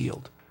somebody is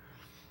healed.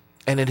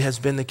 And it has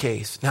been the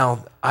case.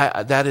 Now,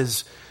 that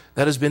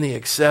has been the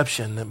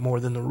exception more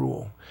than the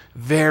rule.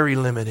 Very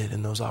limited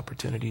in those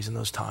opportunities and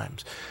those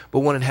times. But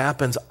when it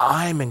happens,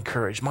 I'm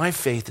encouraged. My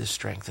faith is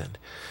strengthened.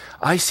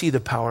 I see the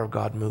power of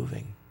God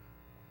moving.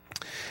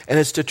 And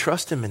it's to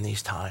trust Him in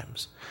these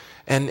times.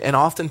 And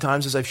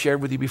oftentimes, as I've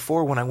shared with you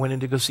before, when I went in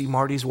to go see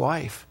Marty's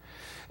wife,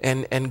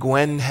 and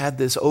Gwen had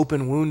this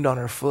open wound on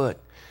her foot,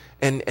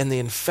 and the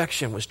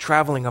infection was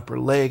traveling up her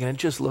leg, and it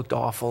just looked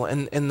awful.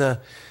 And the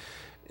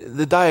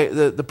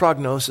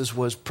prognosis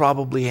was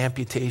probably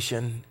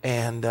amputation,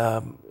 and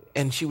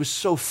she was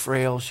so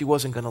frail, she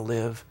wasn't going to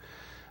live.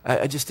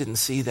 I just didn't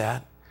see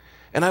that.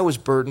 And I was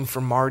burdened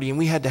for Marty, and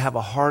we had to have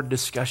a hard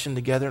discussion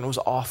together, and it was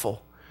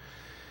awful.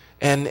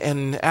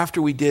 And after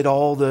we did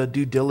all the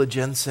due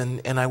diligence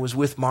and I was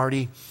with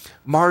Marty,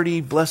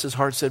 bless his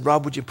heart, said,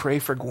 "Rob, would you pray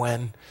for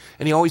Gwen?"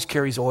 And he always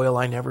carries oil.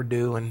 I never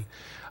do. And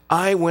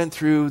I went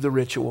through the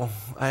ritual.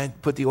 I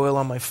put the oil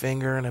on my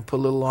finger and I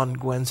put a little on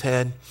Gwen's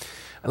head.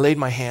 I laid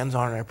my hands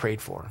on her and I prayed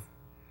for her.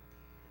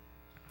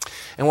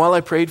 And while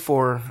I prayed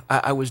for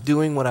her, I was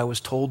doing what I was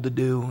told to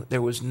do.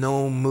 There was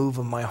no move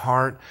of my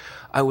heart.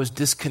 I was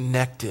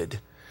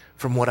disconnected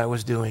from what I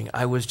was doing.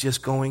 I was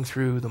just going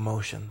through the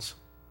motions.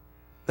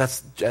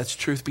 That's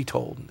truth be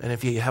told. And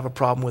if you have a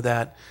problem with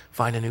that,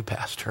 find a new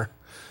pastor.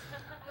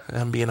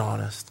 I'm being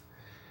honest.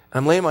 And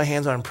I'm laying my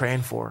hands on her and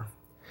praying for her.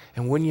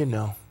 And wouldn't you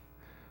know,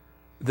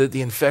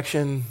 the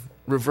infection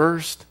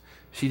reversed.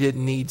 She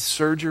didn't need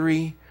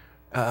surgery.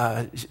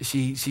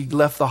 She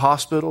left the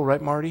hospital,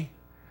 right, Marty?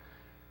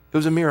 It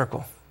was a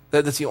miracle.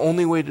 That's the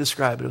only way to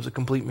describe it. It was a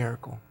complete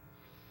miracle.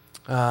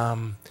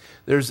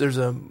 There's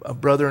a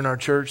brother in our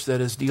church that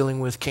is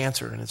dealing with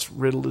cancer, and it's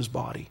riddled his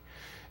body.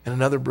 And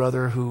another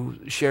brother who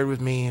shared with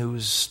me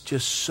who's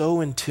just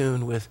so in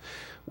tune with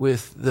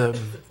with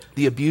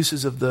the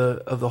abuses of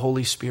the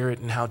Holy Spirit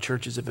and how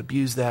churches have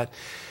abused that,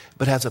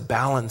 but has a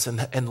balance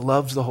and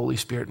loves the Holy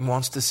Spirit and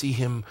wants to see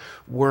him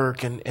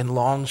work and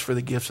longs for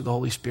the gifts of the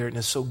Holy Spirit and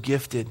is so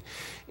gifted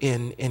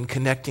in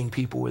connecting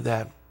people with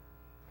that.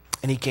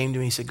 And he came to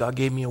me, he said, God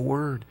gave me a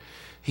word.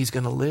 He's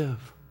going to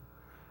live.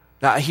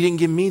 Now, he didn't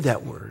give me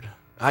that word.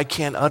 I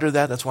can't utter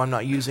that. That's why I'm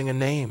not using a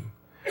name.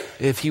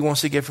 If he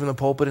wants to get from the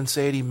pulpit and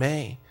say it, he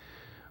may.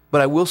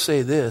 But I will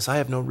say this, I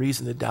have no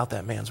reason to doubt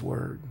that man's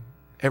word.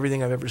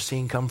 Everything I've ever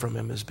seen come from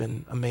him has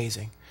been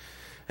amazing.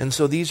 And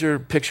so these are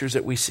pictures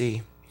that we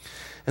see.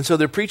 And so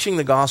they're preaching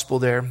the gospel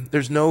there.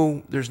 There's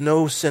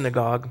no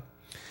synagogue.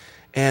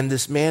 And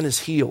this man is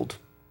healed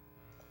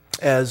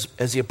as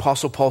the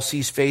Apostle Paul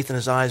sees faith in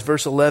his eyes.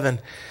 Verse 11,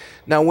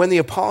 now when the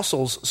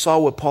apostles saw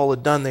what Paul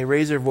had done, they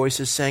raised their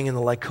voices, saying in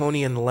the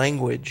Lycaonian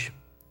language.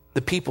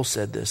 The people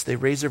said this. They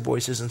raised their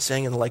voices and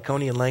sang in the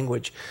Lycaonian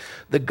language,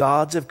 the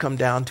gods have come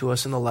down to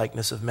us in the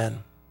likeness of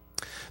men.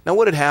 Now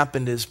what had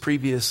happened is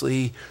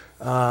previously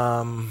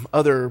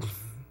other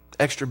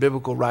extra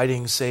biblical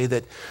writings say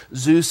that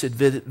Zeus had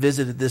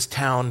visited this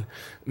town,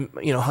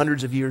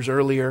 hundreds of years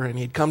earlier, and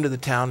he'd come to the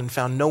town and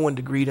found no one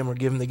to greet him or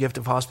give him the gift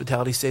of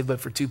hospitality, save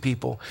but for two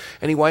people.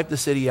 And he wiped the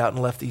city out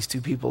and left these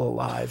two people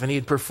alive. And he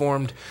had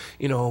performed,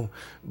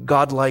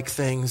 godlike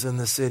things in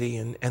the city,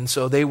 and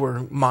so they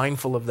were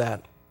mindful of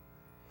that.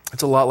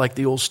 It's a lot like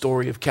the old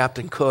story of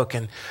Captain Cook,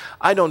 and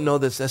I don't know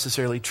that's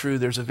necessarily true.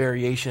 There's a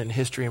variation in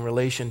history in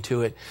relation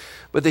to it.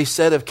 But they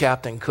said of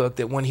Captain Cook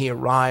that when he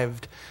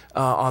arrived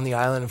on the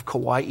island of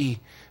Kauai,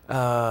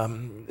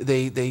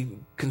 they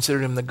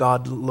considered him the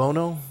god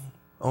Lono.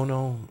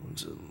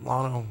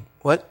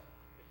 What?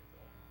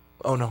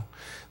 Oh no.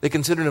 They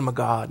considered him a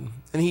god,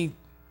 and he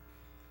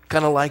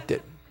kind of liked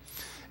it.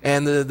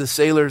 And the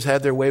sailors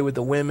had their way with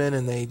the women,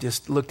 and they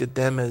just looked at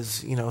them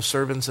as,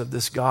 servants of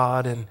this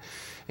god, and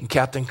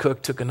Captain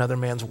Cook took another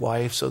man's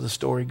wife, so the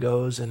story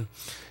goes, and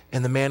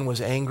the man was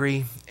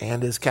angry,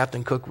 and as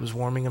Captain Cook was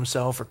warming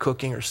himself or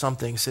cooking or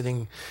something,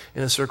 sitting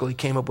in a circle, he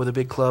came up with a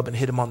big club and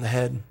hit him on the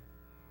head,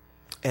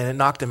 and it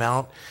knocked him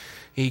out.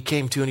 He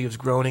came to and he was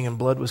groaning, and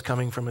blood was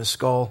coming from his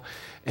skull,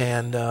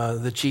 and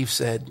the chief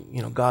said,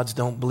 gods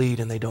don't bleed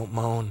and they don't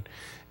moan.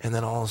 And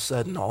then all of a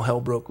sudden, all hell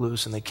broke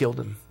loose, and they killed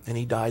him, and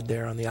he died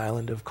there on the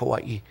island of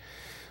Kauai.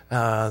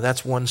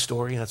 That's one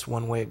story, that's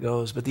one way it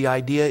goes. But the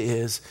idea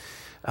is,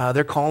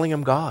 they're calling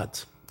them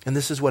gods. And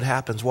this is what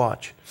happens.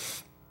 Watch.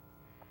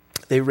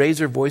 They raise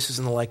their voices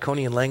in the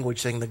Lycaonian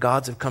language, saying, the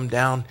gods have come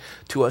down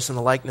to us in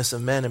the likeness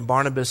of men. And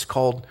Barnabas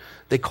called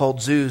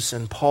Zeus,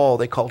 and Paul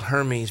they called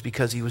Hermes,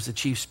 because he was the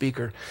chief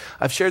speaker.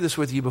 I've shared this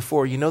with you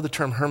before. You know the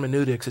term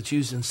hermeneutics. It's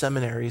used in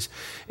seminaries.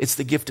 It's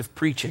the gift of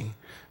preaching,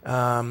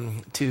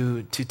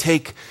 to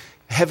take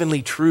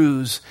heavenly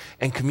truths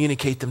and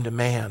communicate them to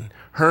man.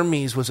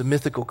 Hermes was a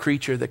mythical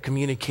creature that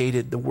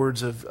communicated the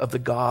words of the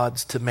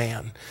gods to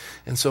man.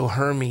 And so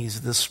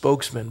Hermes, the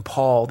spokesman,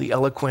 Paul, the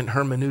eloquent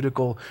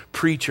hermeneutical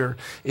preacher,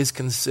 is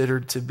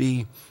considered to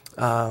be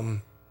to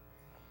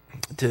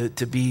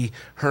be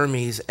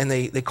Hermes. And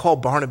they call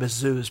Barnabas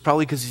Zeus,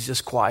 probably because he's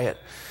just quiet.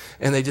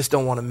 And they just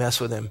don't want to mess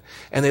with him.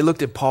 And they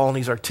looked at Paul, and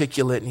he's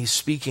articulate, and he's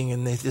speaking,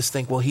 and they just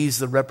think, well, he's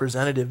the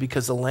representative,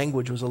 because the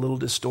language was a little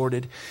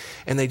distorted.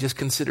 And they just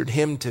considered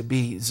him to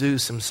be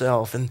Zeus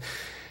himself. And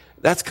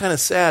that's kind of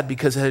sad,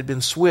 because it had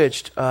been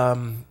switched.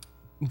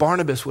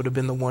 Barnabas would have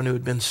been the one who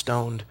had been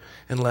stoned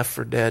and left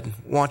for dead.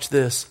 Watch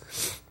this.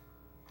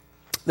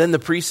 Then the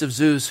priests of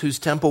Zeus, whose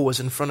temple was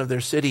in front of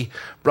their city,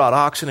 brought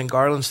oxen and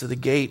garlands to the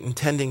gate,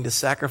 intending to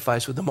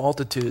sacrifice with the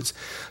multitudes.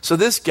 So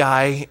this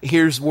guy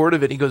hears word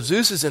of it. He goes,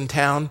 Zeus is in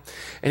town,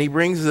 and he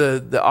brings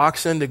the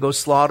oxen to go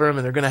slaughter him,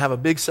 and they're going to have a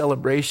big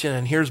celebration.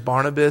 And here's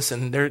Barnabas,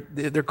 and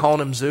they're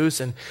calling him Zeus,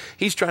 and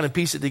he's trying to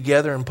piece it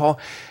together. And Paul,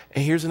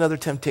 and here's another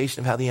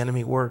temptation of how the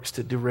enemy works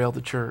to derail the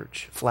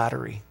church: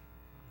 flattery.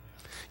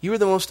 You are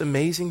the most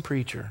amazing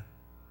preacher.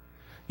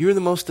 You are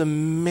the most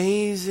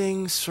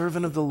amazing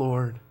servant of the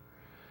Lord.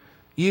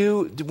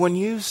 When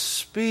you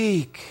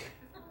speak,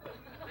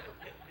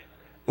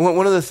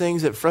 one of the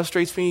things that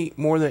frustrates me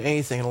more than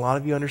anything, and a lot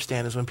of you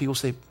understand, is when people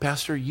say,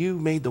 Pastor, you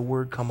made the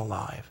word come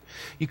alive.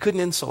 You couldn't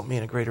insult me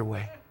in a greater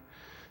way.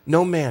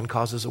 No man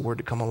causes a word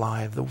to come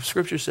alive. The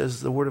scripture says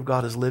the word of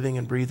God is living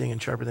and breathing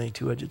and sharper than a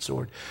two-edged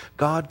sword.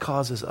 God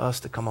causes us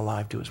to come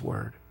alive to his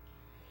word.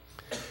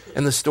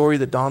 And the story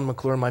that Don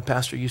McClure, my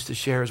pastor, used to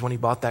share is when he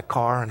bought that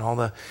car,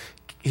 and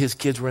his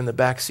kids were in the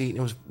back seat, and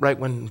it was right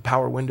when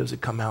power windows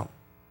had come out.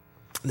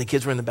 And the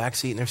kids were in the back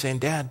seat, and they're saying,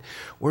 Dad,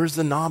 where's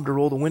the knob to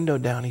roll the window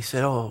down? He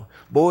said, oh,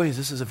 boys,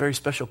 this is a very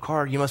special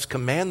car. You must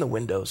command the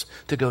windows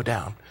to go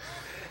down.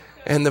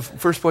 And the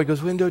first boy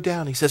goes, window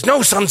down. He says,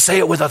 no, son, say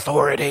it with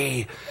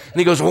authority. And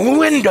he goes,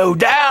 window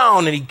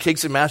down. And he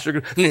kicks the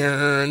master,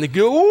 and they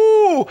go,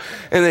 ooh.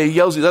 And he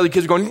yells, the other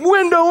kids are going,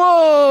 window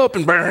up.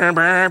 And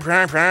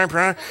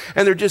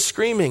they're just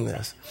screaming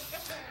this.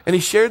 And he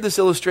shared this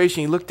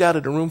illustration. He looked out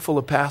at a room full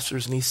of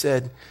pastors, and he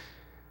said,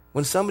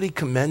 when somebody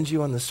commends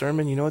you on the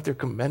sermon, you know what they're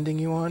commending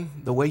you on?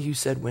 The way you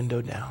said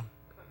window down.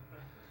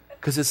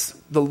 Because it's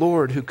the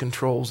Lord who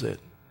controls it.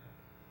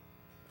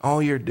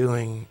 all you're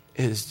doing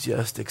is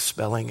just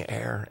expelling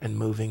air and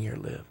moving your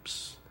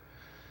lips.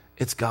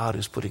 It's God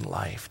who's putting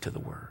life to the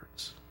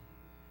words.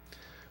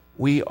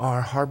 We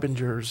are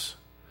harbingers.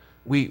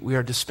 We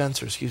are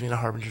dispensers, not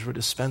harbingers, we're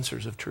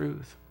dispensers of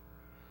truth.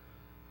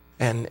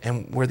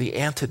 And we're the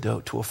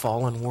antidote to a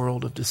fallen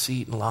world of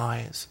deceit and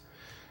lies.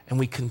 And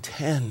we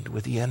contend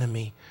with the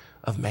enemy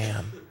of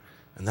man.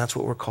 And that's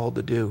what we're called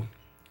to do.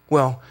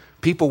 Well,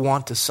 people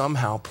want to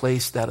somehow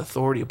place that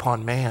authority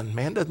upon man.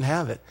 Man doesn't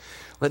have it.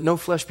 Let no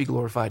flesh be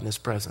glorified in his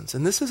presence.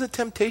 And this is a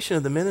temptation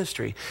of the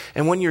ministry.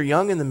 And when you're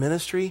young in the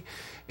ministry,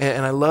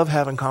 and I love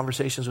having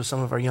conversations with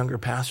some of our younger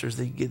pastors,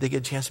 they get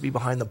a chance to be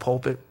behind the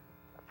pulpit.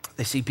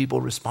 They see people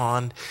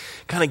respond,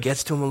 kind of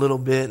gets to them a little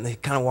bit, and they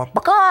kind of walk,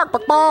 bark,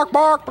 bark,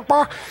 bark,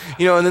 bark,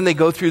 and then they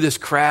go through this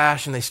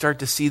crash, and they start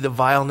to see the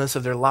vileness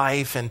of their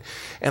life, and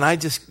I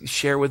just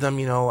share with them,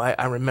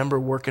 I remember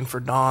working for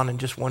Don and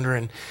just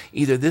wondering,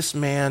 either this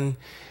man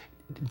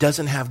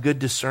doesn't have good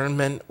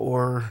discernment,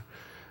 or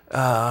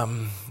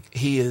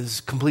he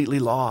is completely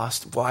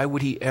lost. Why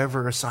would he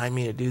ever assign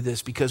me to do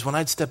this? Because when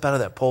I'd step out of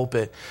that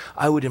pulpit,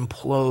 I would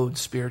implode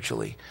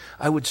spiritually.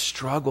 I would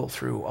struggle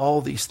through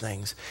all these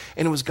things.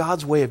 And it was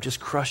God's way of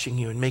just crushing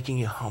you and making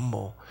you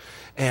humble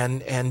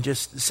and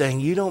just saying,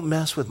 you don't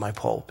mess with my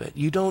pulpit.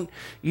 You don't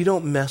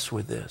mess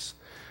with this.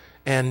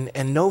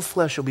 And no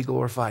flesh will be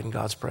glorified in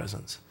God's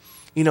presence.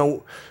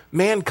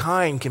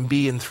 Mankind can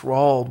be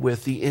enthralled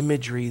with the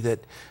imagery that,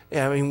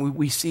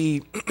 we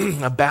see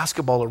a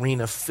basketball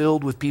arena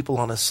filled with people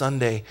on a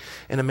Sunday,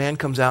 and a man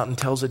comes out and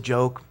tells a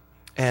joke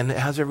and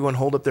has everyone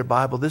hold up their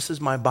Bible. This is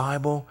my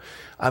Bible.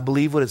 I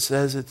believe what it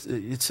says.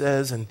 It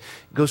says, and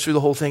goes through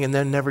the whole thing and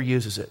then never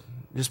uses it.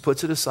 Just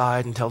puts it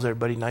aside and tells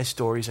everybody nice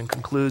stories and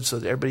concludes so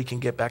that everybody can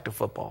get back to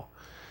football.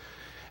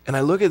 And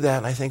I look at that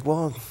and I think,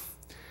 well,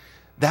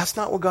 that's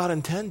not what God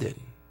intended.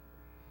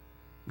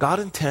 God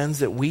intends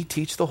that we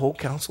teach the whole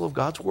counsel of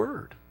God's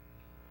word.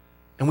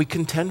 And we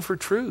contend for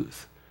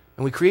truth.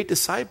 And we create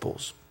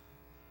disciples.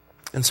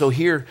 And so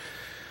here,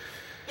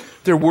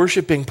 they're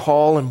worshiping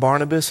Paul and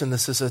Barnabas, and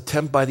this is an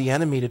attempt by the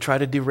enemy to try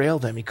to derail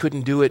them. He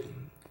couldn't do it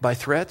by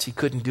threats. He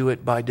couldn't do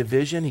it by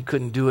division. He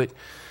couldn't do it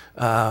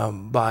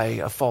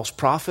by a false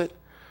prophet.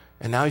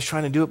 And now he's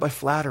trying to do it by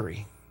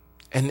flattery.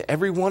 And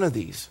every one of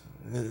these,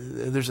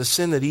 there's a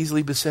sin that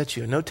easily besets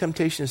you. No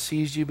temptation has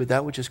seized you, but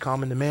that which is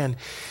common to man.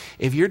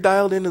 If you're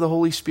dialed into the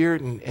Holy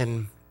Spirit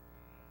and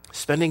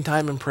spending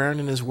time in prayer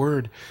and in His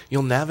Word,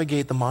 you'll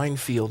navigate the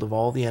minefield of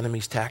all the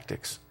enemy's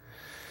tactics.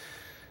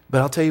 But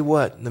I'll tell you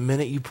what, the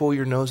minute you pull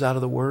your nose out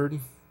of the Word,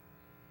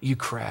 you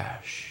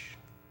crash.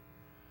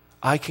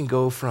 I can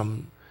go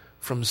from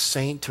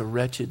saint to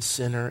wretched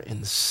sinner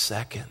in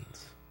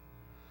seconds.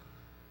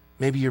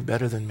 Maybe you're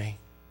better than me,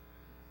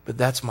 but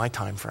that's my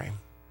time frame.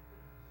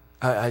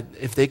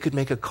 If they could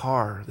make a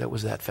car that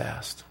was that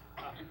fast.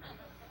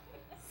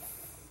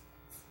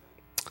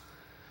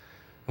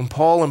 When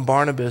Paul and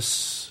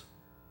Barnabas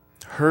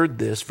heard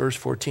this, verse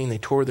 14, they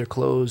tore their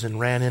clothes and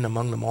ran in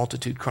among the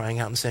multitude, crying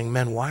out and saying,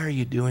 "Men, why are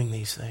you doing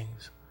these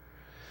things?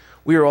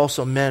 We are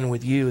also men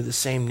with you, of the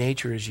same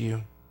nature as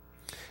you,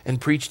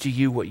 and preach to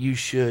you what you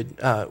should,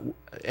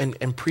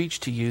 and preach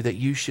to you that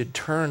you should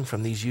turn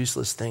from these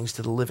useless things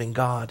to the living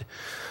God,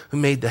 who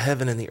made the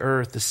heaven and the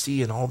earth, the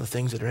sea, and all the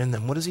things that are in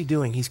them." What is he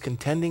doing? He's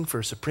contending for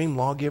a supreme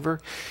lawgiver.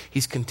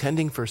 He's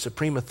contending for a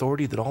supreme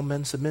authority that all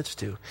men submits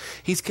to.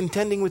 He's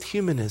contending with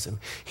humanism.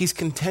 He's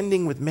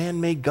contending with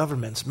man-made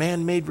governments,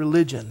 man-made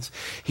religions.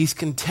 He's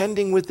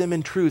contending with them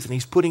in truth, and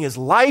he's putting his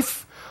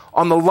life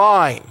on the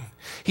line.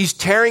 He's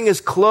tearing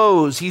his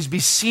clothes. He's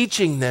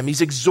beseeching them.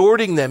 He's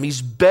exhorting them.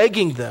 He's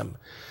begging them.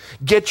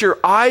 Get your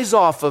eyes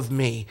off of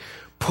me.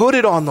 Put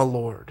it on the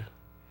Lord.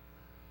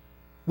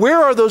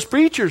 Where are those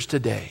preachers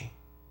today?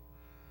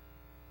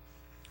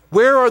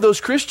 Where are those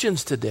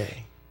Christians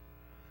today?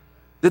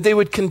 That they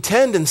would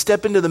contend and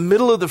step into the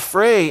middle of the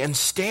fray and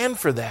stand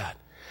for that.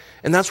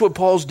 And that's what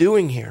Paul's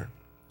doing here.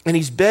 And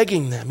he's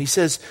begging them. He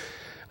says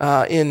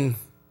in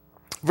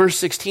verse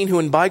 16, who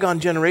in bygone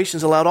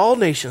generations allowed all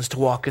nations to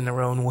walk in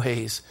their own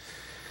ways.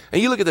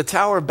 And you look at the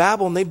Tower of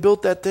Babel, and they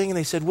built that thing, and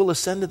they said, we'll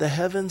ascend to the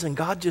heavens. And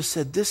God just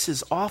said, this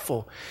is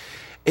awful.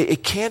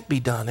 It can't be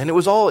done. And it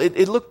was all,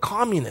 it looked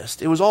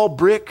communist. It was all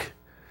brick.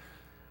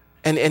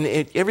 And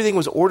everything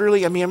was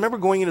orderly. I mean, I remember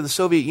going into the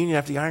Soviet Union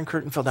after the Iron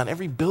Curtain fell down.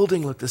 Every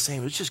building looked the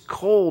same. It was just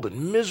cold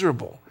and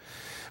miserable.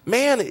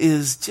 Man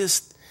is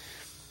just,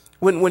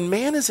 when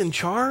man is in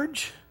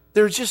charge,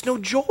 there's just no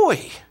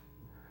joy.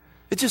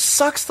 It just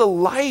sucks the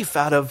life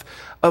out of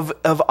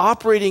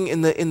operating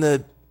in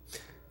the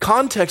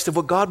context of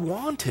what God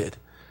wanted.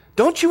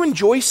 Don't you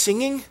enjoy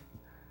singing?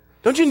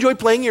 Don't you enjoy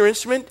playing your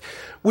instrument?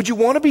 Would you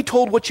want to be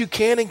told what you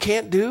can and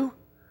can't do?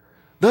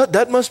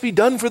 That must be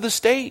done for the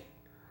state.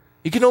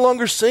 You can no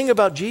longer sing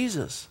about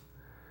Jesus.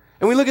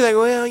 And we look at that and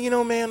go,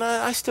 well, man,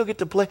 I still get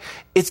to play.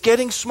 It's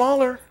getting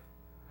smaller.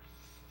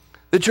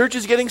 The church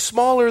is getting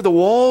smaller. The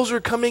walls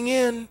are coming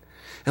in.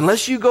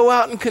 Unless you go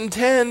out and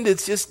contend,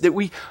 it's just that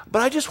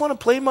but I just want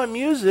to play my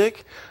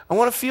music. I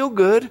want to feel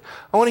good.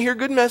 I want to hear a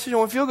good message. I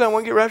want to feel good. I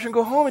want to get raptured and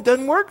go home. It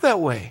doesn't work that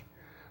way.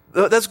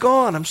 That's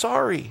gone. I'm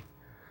sorry.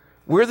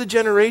 We're the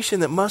generation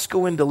that must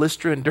go into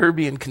Lystra and Derbe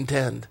and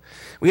contend.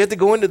 We have to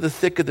go into the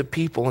thick of the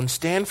people and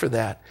stand for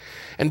that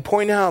and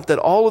point out that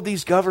all of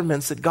these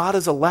governments that God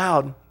has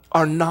allowed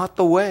are not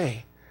the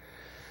way.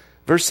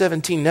 Verse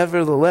 17,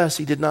 nevertheless,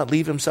 he did not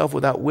leave himself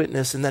without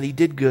witness, and that he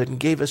did good and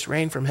gave us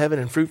rain from heaven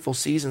and fruitful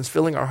seasons,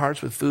 filling our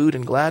hearts with food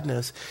and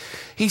gladness.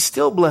 He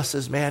still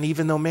blesses man,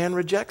 even though man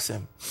rejects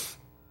him.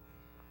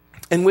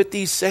 And with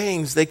these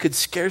sayings, they could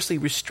scarcely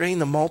restrain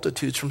the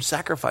multitudes from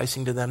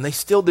sacrificing to them. They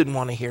still didn't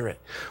want to hear it.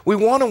 We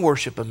want to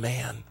worship a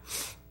man.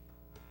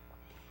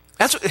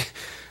 That's what,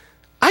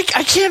 I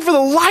can't for the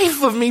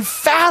life of me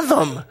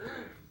fathom.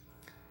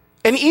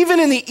 And even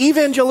in the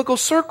evangelical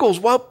circles,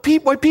 why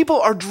people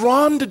are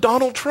drawn to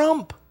Donald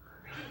Trump.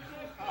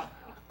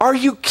 Are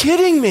you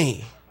kidding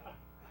me?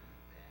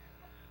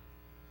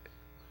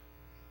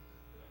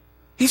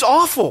 He's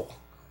awful.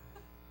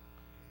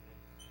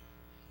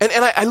 And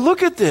I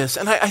look at this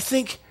and I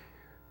think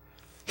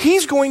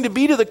he's going to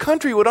be to the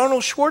country what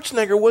Arnold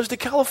Schwarzenegger was to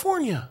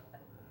California.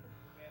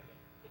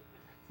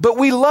 But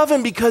we love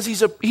him because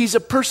he's a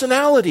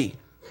personality.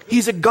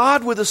 He's a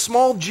God with a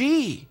small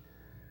g.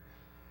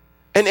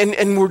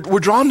 And we're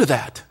drawn to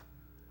that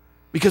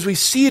because we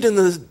see it in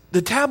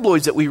the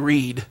tabloids that we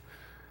read.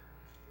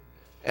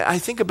 I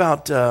think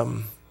about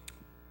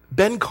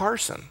Ben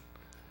Carson.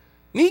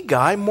 Neat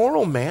guy,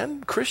 moral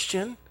man,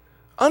 Christian,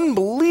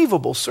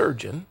 unbelievable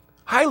surgeon,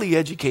 highly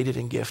educated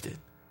and gifted.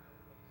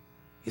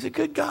 He's a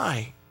good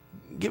guy.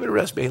 Give it a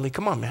rest, Bailey.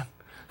 Come on, man.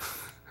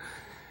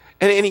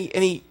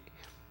 And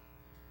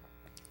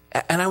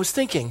I was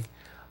thinking,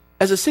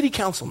 as a city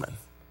councilman,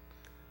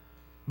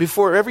 a week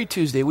before every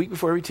Tuesday,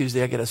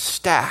 I get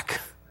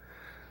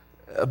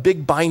a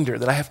big binder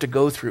that I have to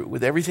go through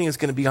with everything that's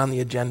going to be on the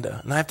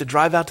agenda. And I have to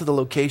drive out to the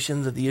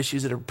locations of the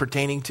issues that are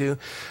pertaining to.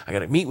 I got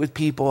to meet with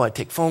people. I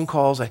take phone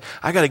calls. I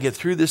got to get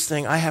through this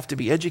thing. I have to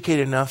be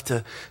educated enough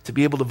to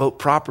be able to vote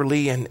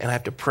properly. And I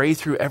have to pray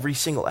through every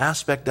single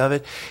aspect of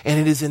it. And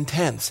it is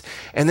intense.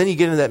 And then you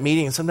get into that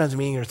meeting, and sometimes the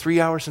meetings are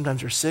 3 hours,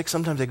 sometimes they're 6,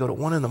 sometimes they go to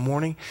 1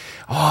 a.m.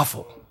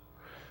 Awful.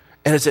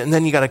 And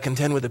then you got to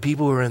contend with the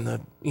people who are in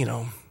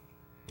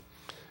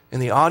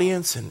the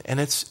audience, and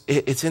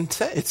it's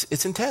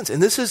intense.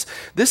 And this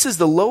is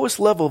the lowest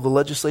level of the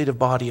legislative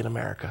body in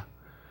America.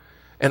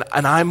 And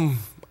I'm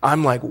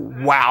like,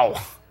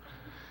 wow.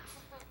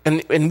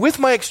 And with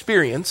my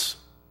experience,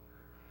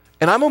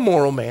 and I'm a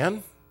moral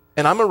man,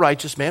 and I'm a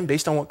righteous man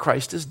based on what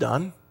Christ has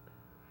done.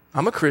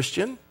 I'm a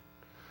Christian.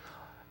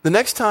 The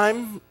next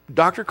time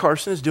Dr.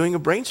 Carson is doing a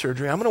brain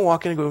surgery, I'm going to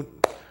walk in and go,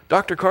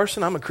 Dr.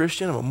 Carson, I'm a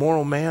Christian, I'm a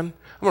moral man,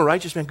 I'm a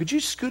righteous man. Could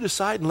you scoot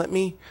aside and let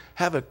me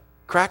have a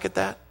crack at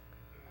that?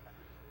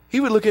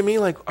 He would look at me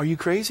like, are you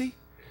crazy?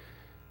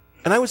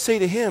 And I would say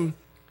to him,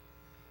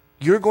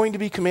 you're going to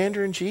be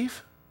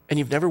commander-in-chief and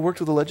you've never worked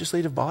with a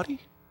legislative body?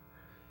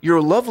 You're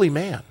a lovely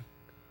man.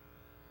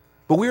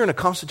 But we're in a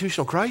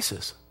constitutional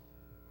crisis.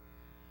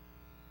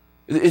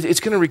 It's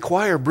going to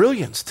require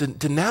brilliance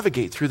to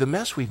navigate through the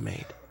mess we've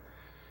made.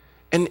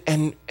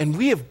 And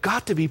we have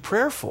got to be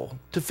prayerful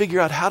to figure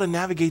out how to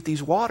navigate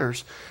these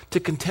waters to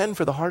contend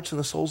for the hearts and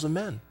the souls of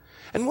men.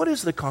 And what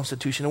is the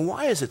Constitution and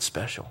why is it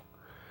special?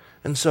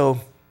 And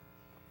so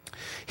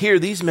here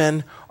these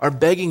men are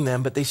begging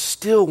them, but they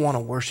still want to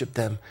worship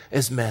them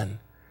as men.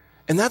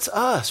 And that's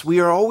us. We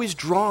are always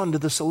drawn to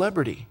the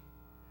celebrity.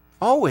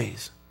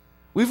 Always.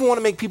 We even want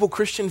to make people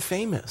Christian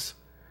famous.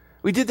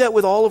 We did that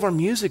with all of our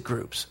music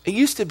groups. It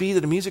used to be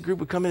that a music group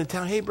would come into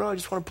town. Hey, bro, I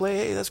just want to play.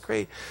 Hey, that's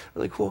great.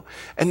 Really cool.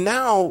 And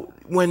now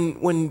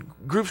when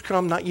groups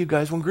come, not you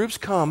guys, when groups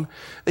come,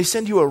 they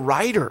send you a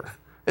writer.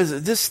 It's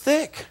this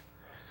thick.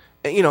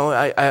 You know,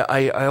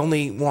 I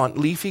only want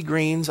leafy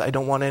greens. I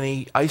don't want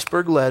any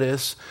iceberg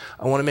lettuce.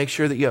 I want to make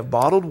sure that you have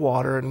bottled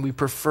water, and we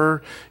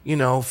prefer,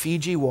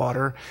 Fiji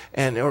water,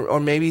 and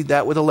or maybe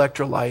that with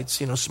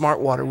electrolytes.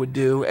 Smart water would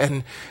do.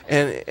 And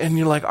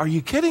you're like, are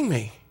you kidding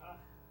me?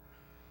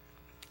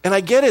 And I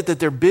get it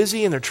that they're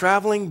busy and they're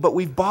traveling, but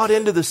we've bought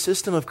into the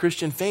system of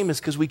Christian famous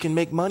because we can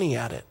make money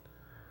at it.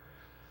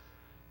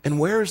 And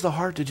where is the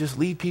heart to just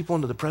lead people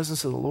into the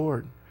presence of the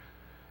Lord?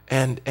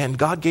 And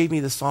God gave me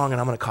this song, and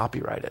I'm going to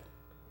copyright it.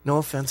 No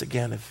offense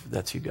again if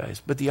that's you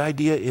guys. But the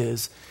idea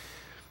is,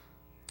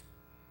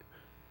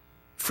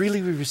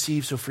 freely we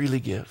receive, so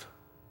freely give.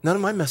 None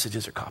of my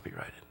messages are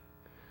copyrighted.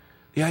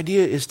 The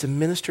idea is to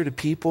minister to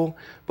people,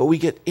 but we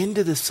get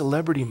into this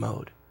celebrity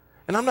mode.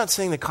 And I'm not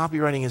saying that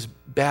copywriting is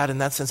bad in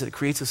that sense that it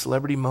creates a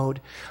celebrity mode.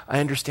 I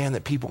understand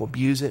that people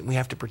abuse it and we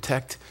have to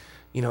protect,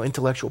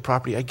 intellectual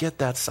property. I get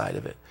that side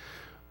of it.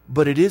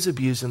 But it is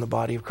abused in the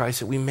body of Christ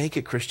that we make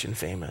it Christian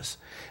famous.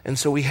 And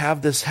so we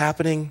have this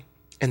happening,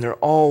 and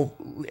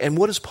and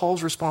what is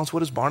Paul's response?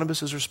 What is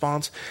Barnabas'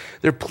 response?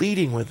 They're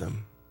pleading with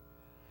them.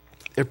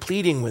 They're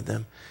pleading with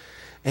them.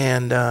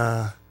 And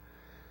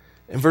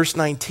in verse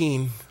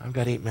 19, I've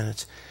got 8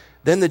 minutes.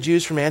 Then the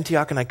Jews from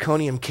Antioch and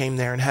Iconium came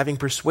there, and having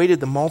persuaded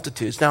the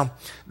multitudes. Now,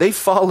 they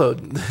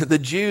followed the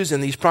Jews,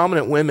 and these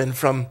prominent women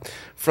from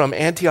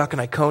Antioch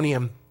and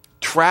Iconium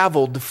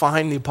traveled to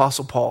find the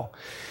Apostle Paul.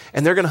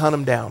 And they're going to hunt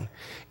him down.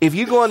 If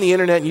you go on the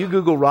internet and you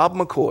Google Rob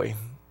McCoy,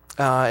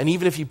 and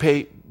even if you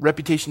pay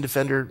Reputation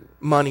Defender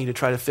money to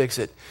try to fix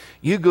it,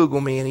 you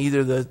Google me, and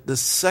either the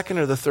second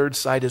or the third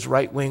site is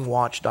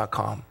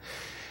rightwingwatch.com.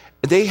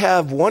 They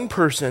have one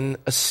person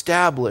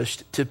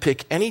established to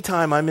pick any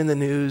time I'm in the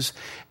news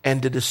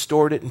and to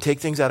distort it and take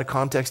things out of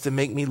context to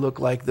make me look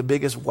like the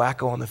biggest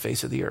wacko on the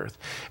face of the earth.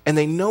 And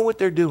they know what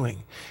they're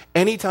doing.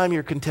 Anytime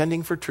you're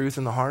contending for truth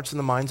in the hearts and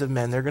the minds of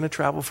men, they're going to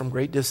travel from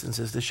great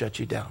distances to shut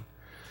you down.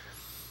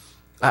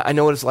 I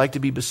know what it's like to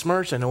be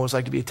besmirched. I know what it's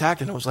like to be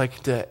attacked. I know what it's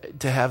like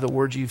to have the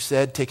words you've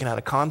said taken out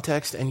of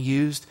context and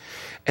used.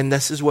 And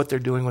this is what they're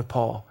doing with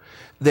Paul.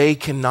 They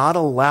cannot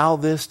allow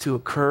this to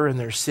occur in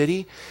their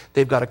city.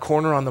 They've got a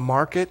corner on the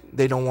market.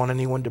 They don't want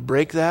anyone to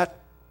break that.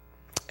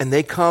 And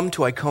they come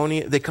to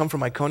Iconium. They come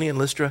from Iconium and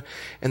Lystra,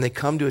 and they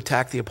come to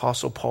attack the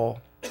Apostle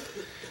Paul.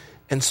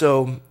 And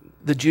so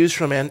the Jews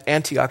from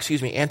Antioch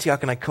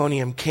and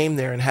Iconium came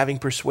there, and having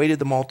persuaded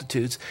the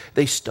multitudes,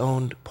 they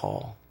stoned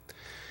Paul.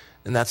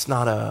 And that's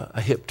not a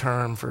hip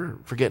term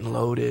for getting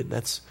loaded.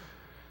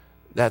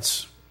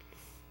 That's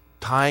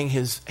tying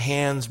his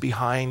hands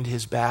behind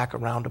his back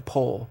around a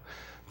pole,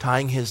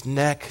 tying his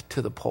neck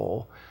to the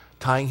pole,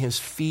 tying his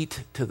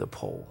feet to the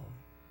pole.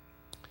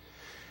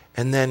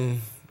 And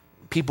then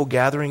people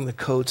gathering the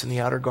coats and the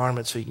outer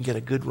garments so you can get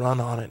a good run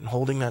on it, and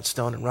holding that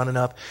stone and running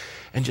up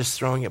and just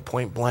throwing it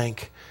point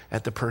blank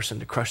at the person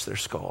to crush their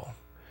skull.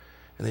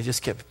 And they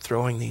just kept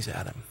throwing these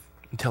at him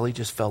until he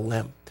just fell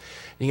limp.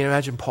 And you can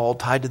imagine Paul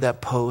tied to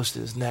that post,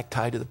 his neck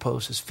tied to the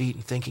post, his feet,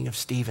 and thinking of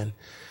Stephen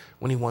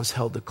when he once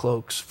held the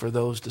cloaks for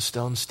those to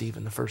stone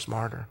Stephen, the first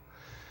martyr.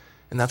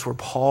 And that's where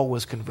Paul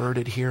was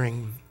converted,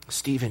 hearing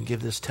Stephen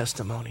give this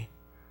testimony.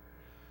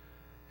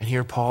 And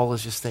here Paul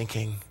is just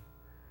thinking,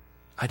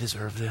 I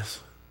deserve this.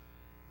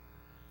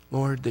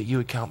 Lord, that you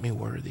would count me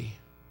worthy.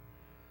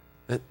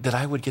 That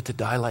I would get to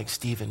die like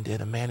Stephen did,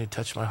 a man who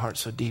touched my heart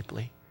so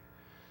deeply.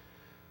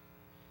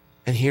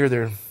 And here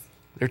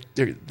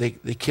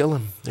they kill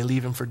him. They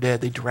leave him for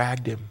dead. They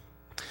dragged him.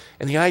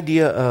 And the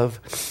idea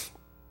of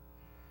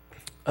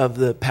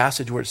the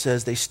passage where it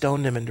says they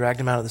stoned him and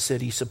dragged him out of the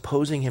city,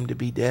 supposing him to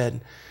be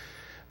dead,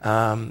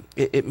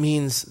 it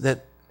means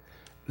that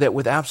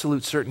with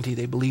absolute certainty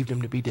they believed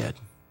him to be dead.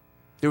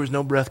 There was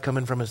no breath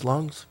coming from his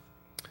lungs.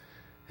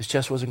 His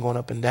chest wasn't going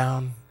up and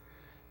down.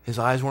 His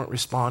eyes weren't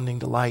responding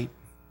to light.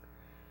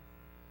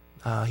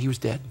 He was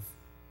dead.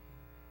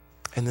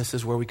 And this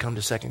is where we come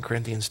to 2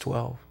 Corinthians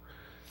 12.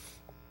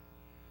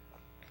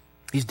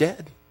 He's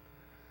dead.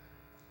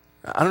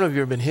 I don't know if you've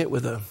ever been hit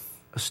with a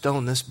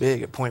stone this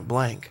big at point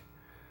blank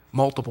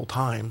multiple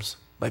times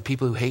by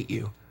people who hate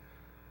you.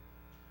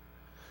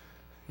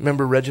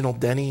 Remember Reginald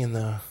Denny and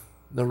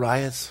the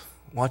riots,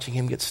 watching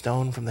him get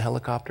stoned from the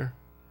helicopter?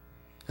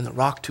 And the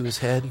rock to his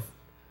head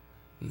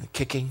and the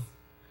kicking.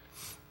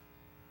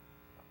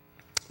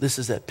 This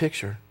is that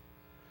picture.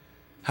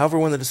 However,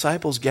 when the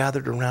disciples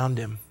gathered around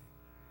him,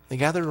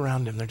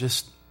 they're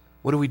just,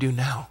 what do we do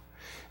now?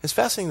 It's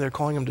fascinating they're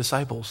calling them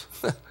disciples.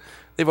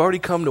 They've already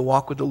come to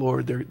walk with the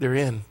Lord. They're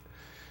in.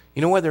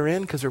 You know why they're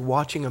in? Because they're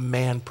watching a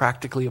man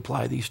practically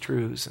apply these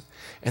truths,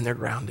 and they're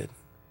grounded.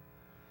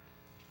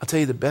 I'll tell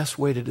you, the best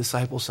way to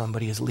disciple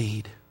somebody is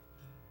lead.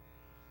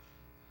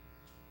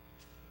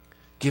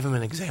 Give him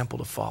an example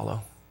to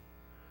follow.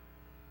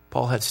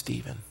 Paul had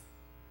Stephen.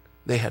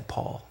 They had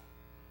Paul.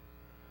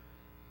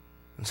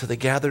 And so they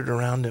gathered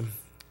around him,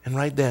 and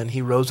right then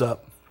he rose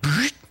up.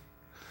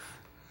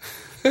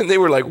 And they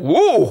were like,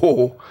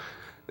 whoa.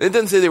 It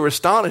doesn't say they were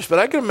astonished, but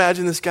I can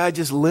imagine this guy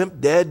just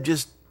limp, dead,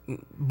 just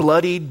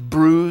bloodied,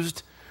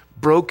 bruised,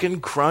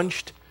 broken,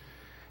 crunched.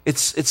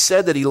 It's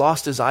said that he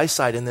lost his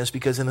eyesight in this,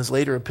 because in his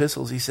later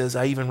epistles he says,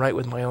 I even write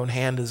with my own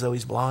hand as though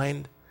he's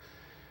blind.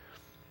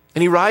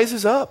 And he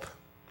rises up.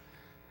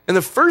 And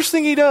the first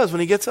thing he does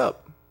when he gets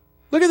up,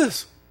 look at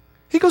this.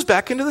 He goes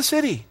back into the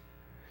city.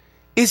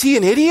 Is he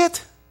an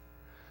idiot?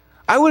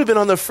 I would have been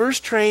on the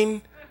first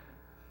train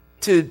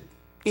to,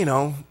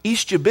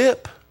 East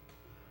Jabip.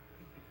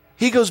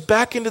 He goes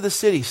back into the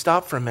city.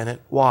 Stop for a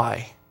minute.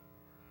 Why?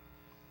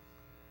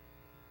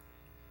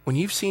 When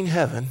you've seen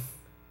heaven,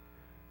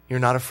 you're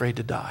not afraid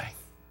to die.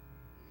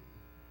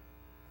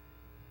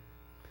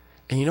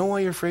 And you know why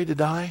you're afraid to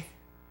die?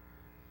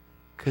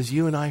 Because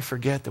you and I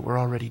forget that we're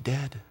already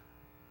dead.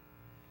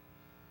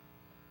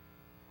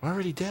 We're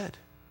already dead.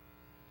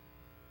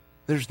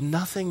 There's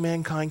nothing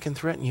mankind can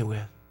threaten you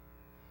with.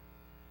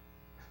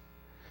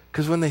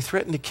 Because when they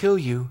threaten to kill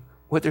you,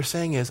 what they're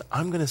saying is,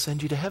 I'm going to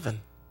send you to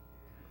heaven.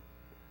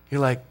 You're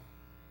like,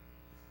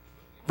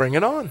 bring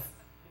it on.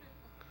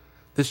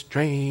 This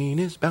train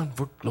is bound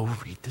for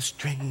glory. This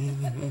train.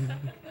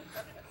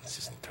 Let's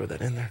just throw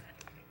that in there.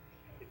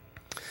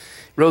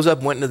 Rose up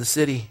and went into the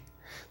city.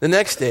 The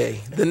next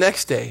day,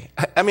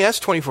 that's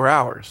 24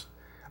 hours.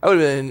 I would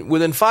have been,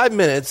 within 5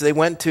 minutes, they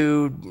went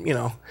to,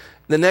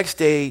 the next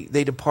day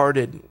they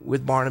departed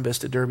with Barnabas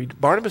to Derbe.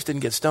 Barnabas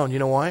didn't get stoned. You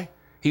know why?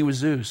 He was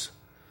Zeus.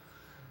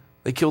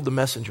 They killed the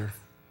messenger.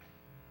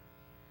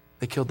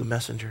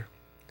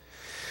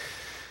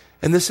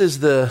 And this is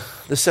the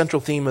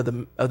central theme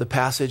of the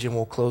passage, and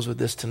we'll close with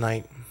this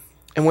tonight.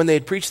 And when they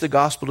had preached the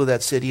gospel to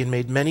that city and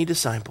made many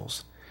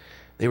disciples,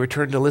 they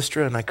returned to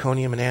Lystra and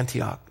Iconium and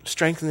Antioch,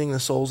 strengthening the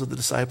souls of the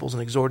disciples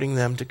and exhorting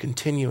them to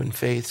continue in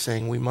faith,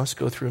 saying, we must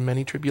go through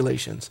many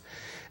tribulations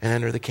and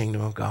enter the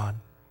kingdom of God.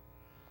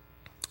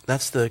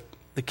 That's the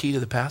key to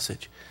the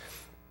passage.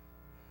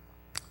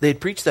 They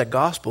had preached that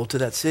gospel to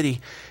that city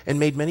and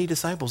made many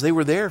disciples. They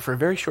were there for a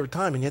very short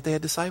time, and yet they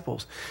had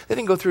disciples. They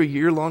didn't go through a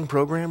year-long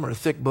program or a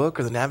thick book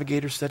or the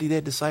Navigator study. They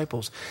had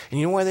disciples. And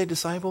you know why they had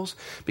disciples?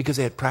 Because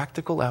they had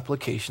practical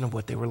application of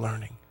what they were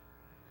learning.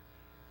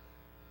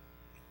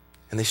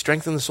 And they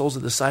strengthened the souls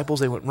of the disciples.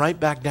 They went right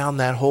back down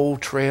that whole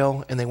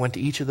trail, and they went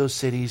to each of those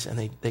cities,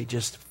 and they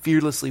just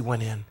fearlessly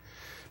went in.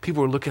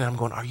 People were looking at them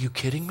going, are you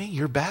kidding me?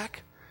 You're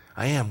back?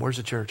 I am. Where's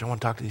the church? I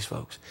want to talk to these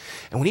folks.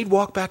 And when he'd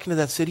walk back into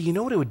that city, you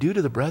know what it would do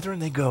to the brethren?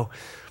 They'd go,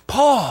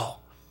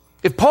 Paul,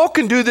 if Paul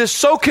can do this,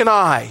 so can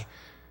I.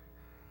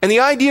 And the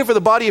idea for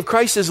the body of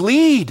Christ is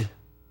lead.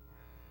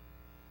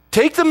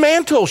 Take the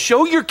mantle.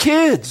 Show your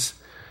kids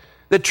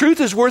that truth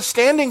is worth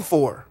standing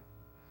for.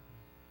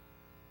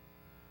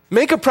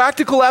 Make a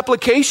practical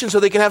application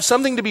so they can have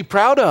something to be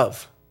proud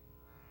of.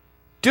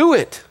 Do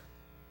it.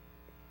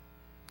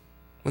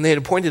 When they had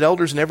appointed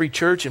elders in every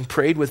church and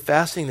prayed with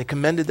fasting, they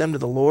commended them to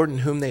the Lord in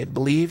whom they had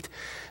believed.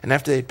 And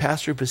after they had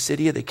passed through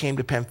Pisidia, they came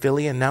to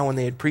Pamphylia. And now when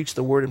they had preached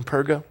the word in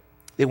Perga,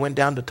 they went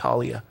down to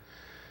Attalia.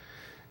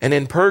 And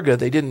in Perga,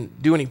 they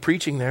didn't do any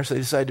preaching there, so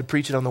they decided to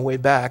preach it on the way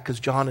back because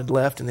John had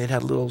left and they'd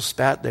had a little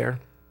spat there.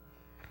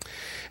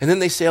 And then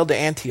they sailed to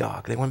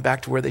Antioch. They went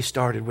back to where they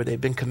started, where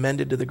they'd been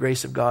commended to the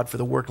grace of God for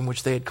the work in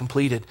which they had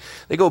completed.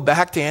 They go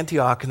back to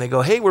Antioch and they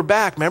go, hey, we're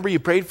back. Remember you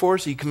prayed for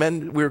us? We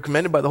were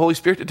commended by the Holy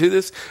Spirit to do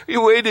this?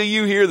 You wait till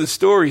you hear the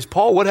stories.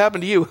 Paul, what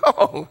happened to you?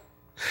 Oh,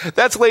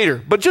 that's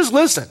later. But just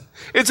listen.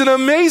 It's an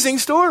amazing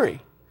story.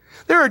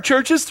 There are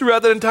churches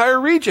throughout the entire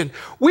region.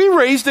 We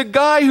raised a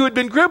guy who had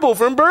been crippled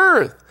from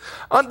birth.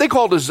 They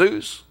called us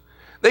Zeus.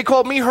 They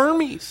called me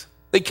Hermes.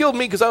 They killed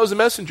me because I was a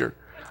messenger.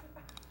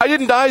 I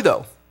didn't die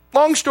though.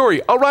 Long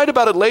story. I'll write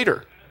about it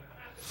later.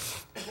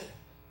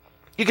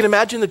 You can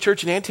imagine the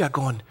church in Antioch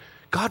going,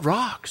 God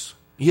rocks.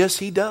 Yes,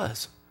 he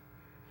does.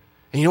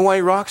 And you know why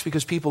he rocks?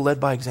 Because people led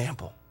by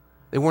example.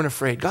 They weren't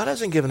afraid. God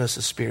hasn't given us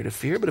a spirit of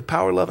fear, but a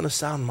power, love, and a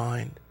sound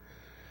mind.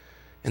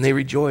 And they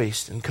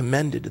rejoiced and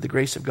commended to the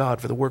grace of God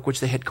for the work which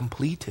they had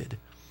completed.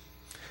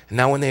 And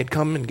now when they had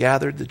come and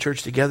gathered the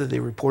church together, they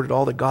reported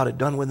all that God had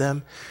done with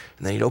them.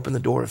 And they'd opened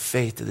the door of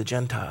faith to the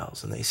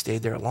Gentiles. And they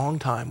stayed there a long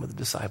time with the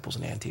disciples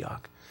in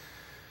Antioch.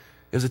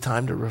 It was a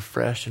time to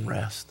refresh and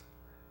rest.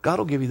 God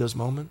will give you those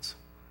moments.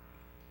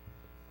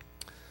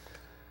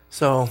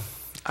 So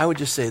I would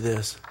just say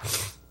this.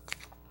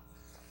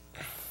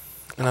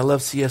 And I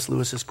love C.S.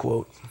 Lewis's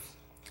quote.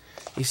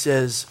 He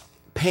says,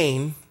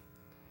 pain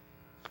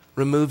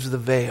removes the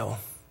veil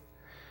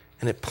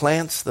and it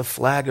plants the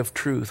flag of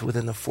truth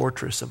within the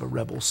fortress of a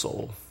rebel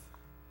soul.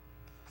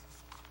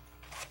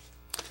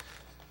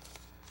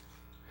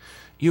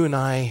 You and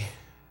I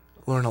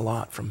learn a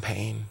lot from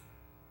pain.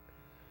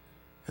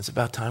 It's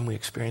about time we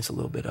experience a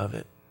little bit of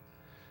it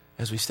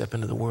as we step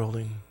into the world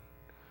and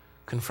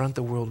confront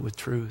the world with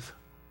truth.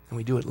 And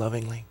we do it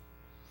lovingly.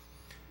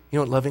 You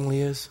know what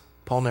lovingly is?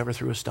 Paul never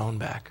threw a stone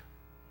back.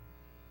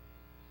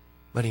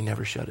 But he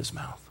never shut his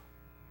mouth.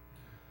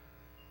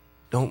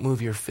 Don't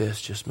move your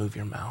fist, just move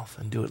your mouth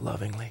and do it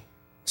lovingly.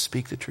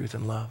 Speak the truth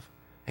in love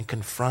and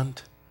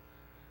confront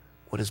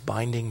what is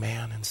binding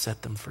man and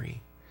set them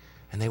free.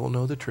 And they will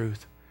know the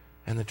truth,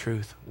 and the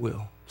truth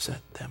will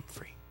set them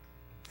free.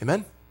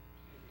 Amen?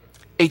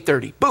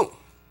 8:30. Boom.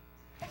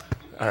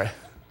 All right.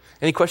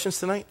 Any questions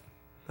tonight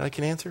that I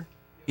can answer?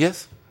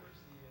 Yes?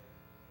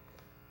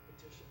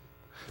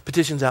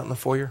 Petition's out in the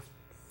foyer.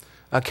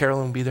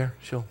 Carolyn will be there.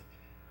 She'll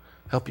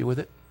help you with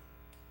it.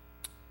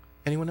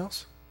 Anyone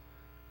else?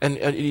 And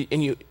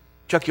you,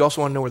 Chuck, you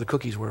also want to know where the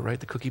cookies were, right?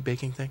 The cookie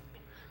baking thing?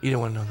 You don't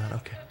want to know that.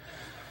 Okay.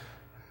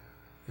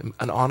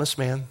 An honest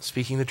man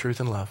speaking the truth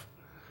in love.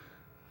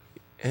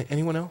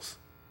 Anyone else?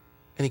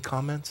 Any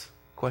comments,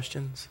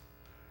 questions,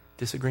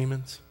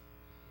 disagreements?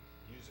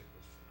 Music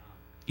was phenomenal.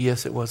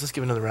 Yes, it was. Let's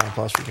give another round of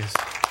applause for you guys.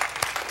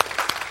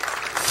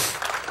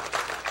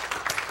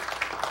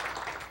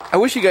 I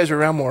wish you guys were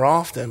around more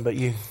often, but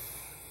you're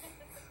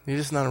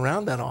just not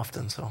around that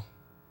often, so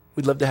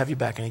we'd love to have you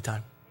back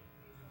anytime,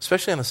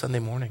 especially on a Sunday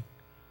morning.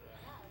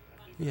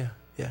 Yeah,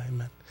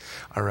 amen.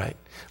 All right.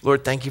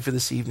 Lord, thank you for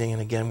this evening,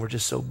 and again, we're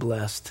just so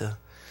blessed to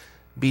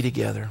be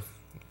together.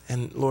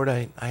 And Lord,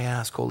 I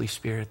ask, Holy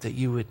Spirit, that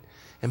you would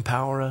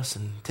empower us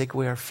and take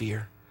away our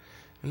fear.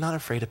 I'm not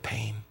afraid of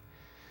pain,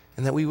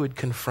 and that we would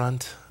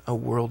confront a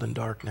world in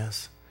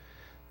darkness,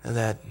 and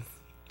that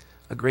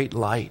a great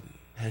light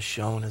has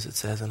shone, as it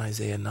says in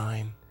Isaiah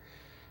 9.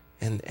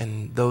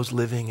 And those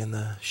living in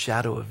the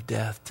shadow of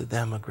death, to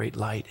them a great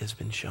light has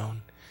been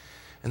shown.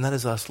 And that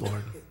is us,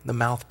 Lord, the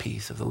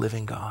mouthpiece of the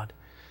living God,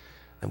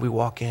 that we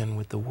walk in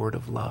with the word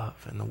of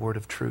love and the word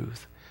of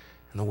truth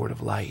and the word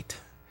of light,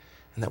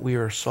 and that we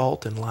are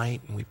salt and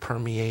light, and we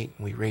permeate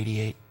and we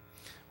radiate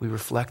we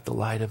reflect the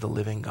light of the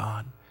living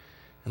God.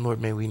 And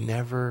Lord, may we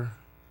never,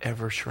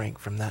 ever shrink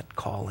from that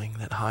calling,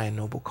 that high and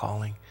noble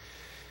calling.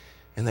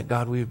 And that,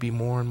 God, we would be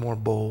more and more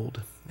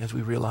bold as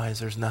we realize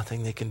there's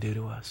nothing they can do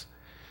to us.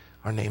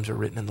 Our names are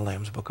written in the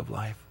Lamb's Book of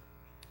Life.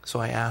 So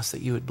I ask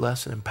that you would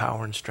bless and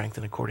empower and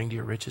strengthen according to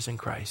your riches in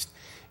Christ.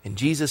 In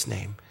Jesus'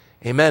 name,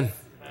 amen.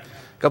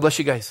 God bless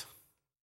you guys.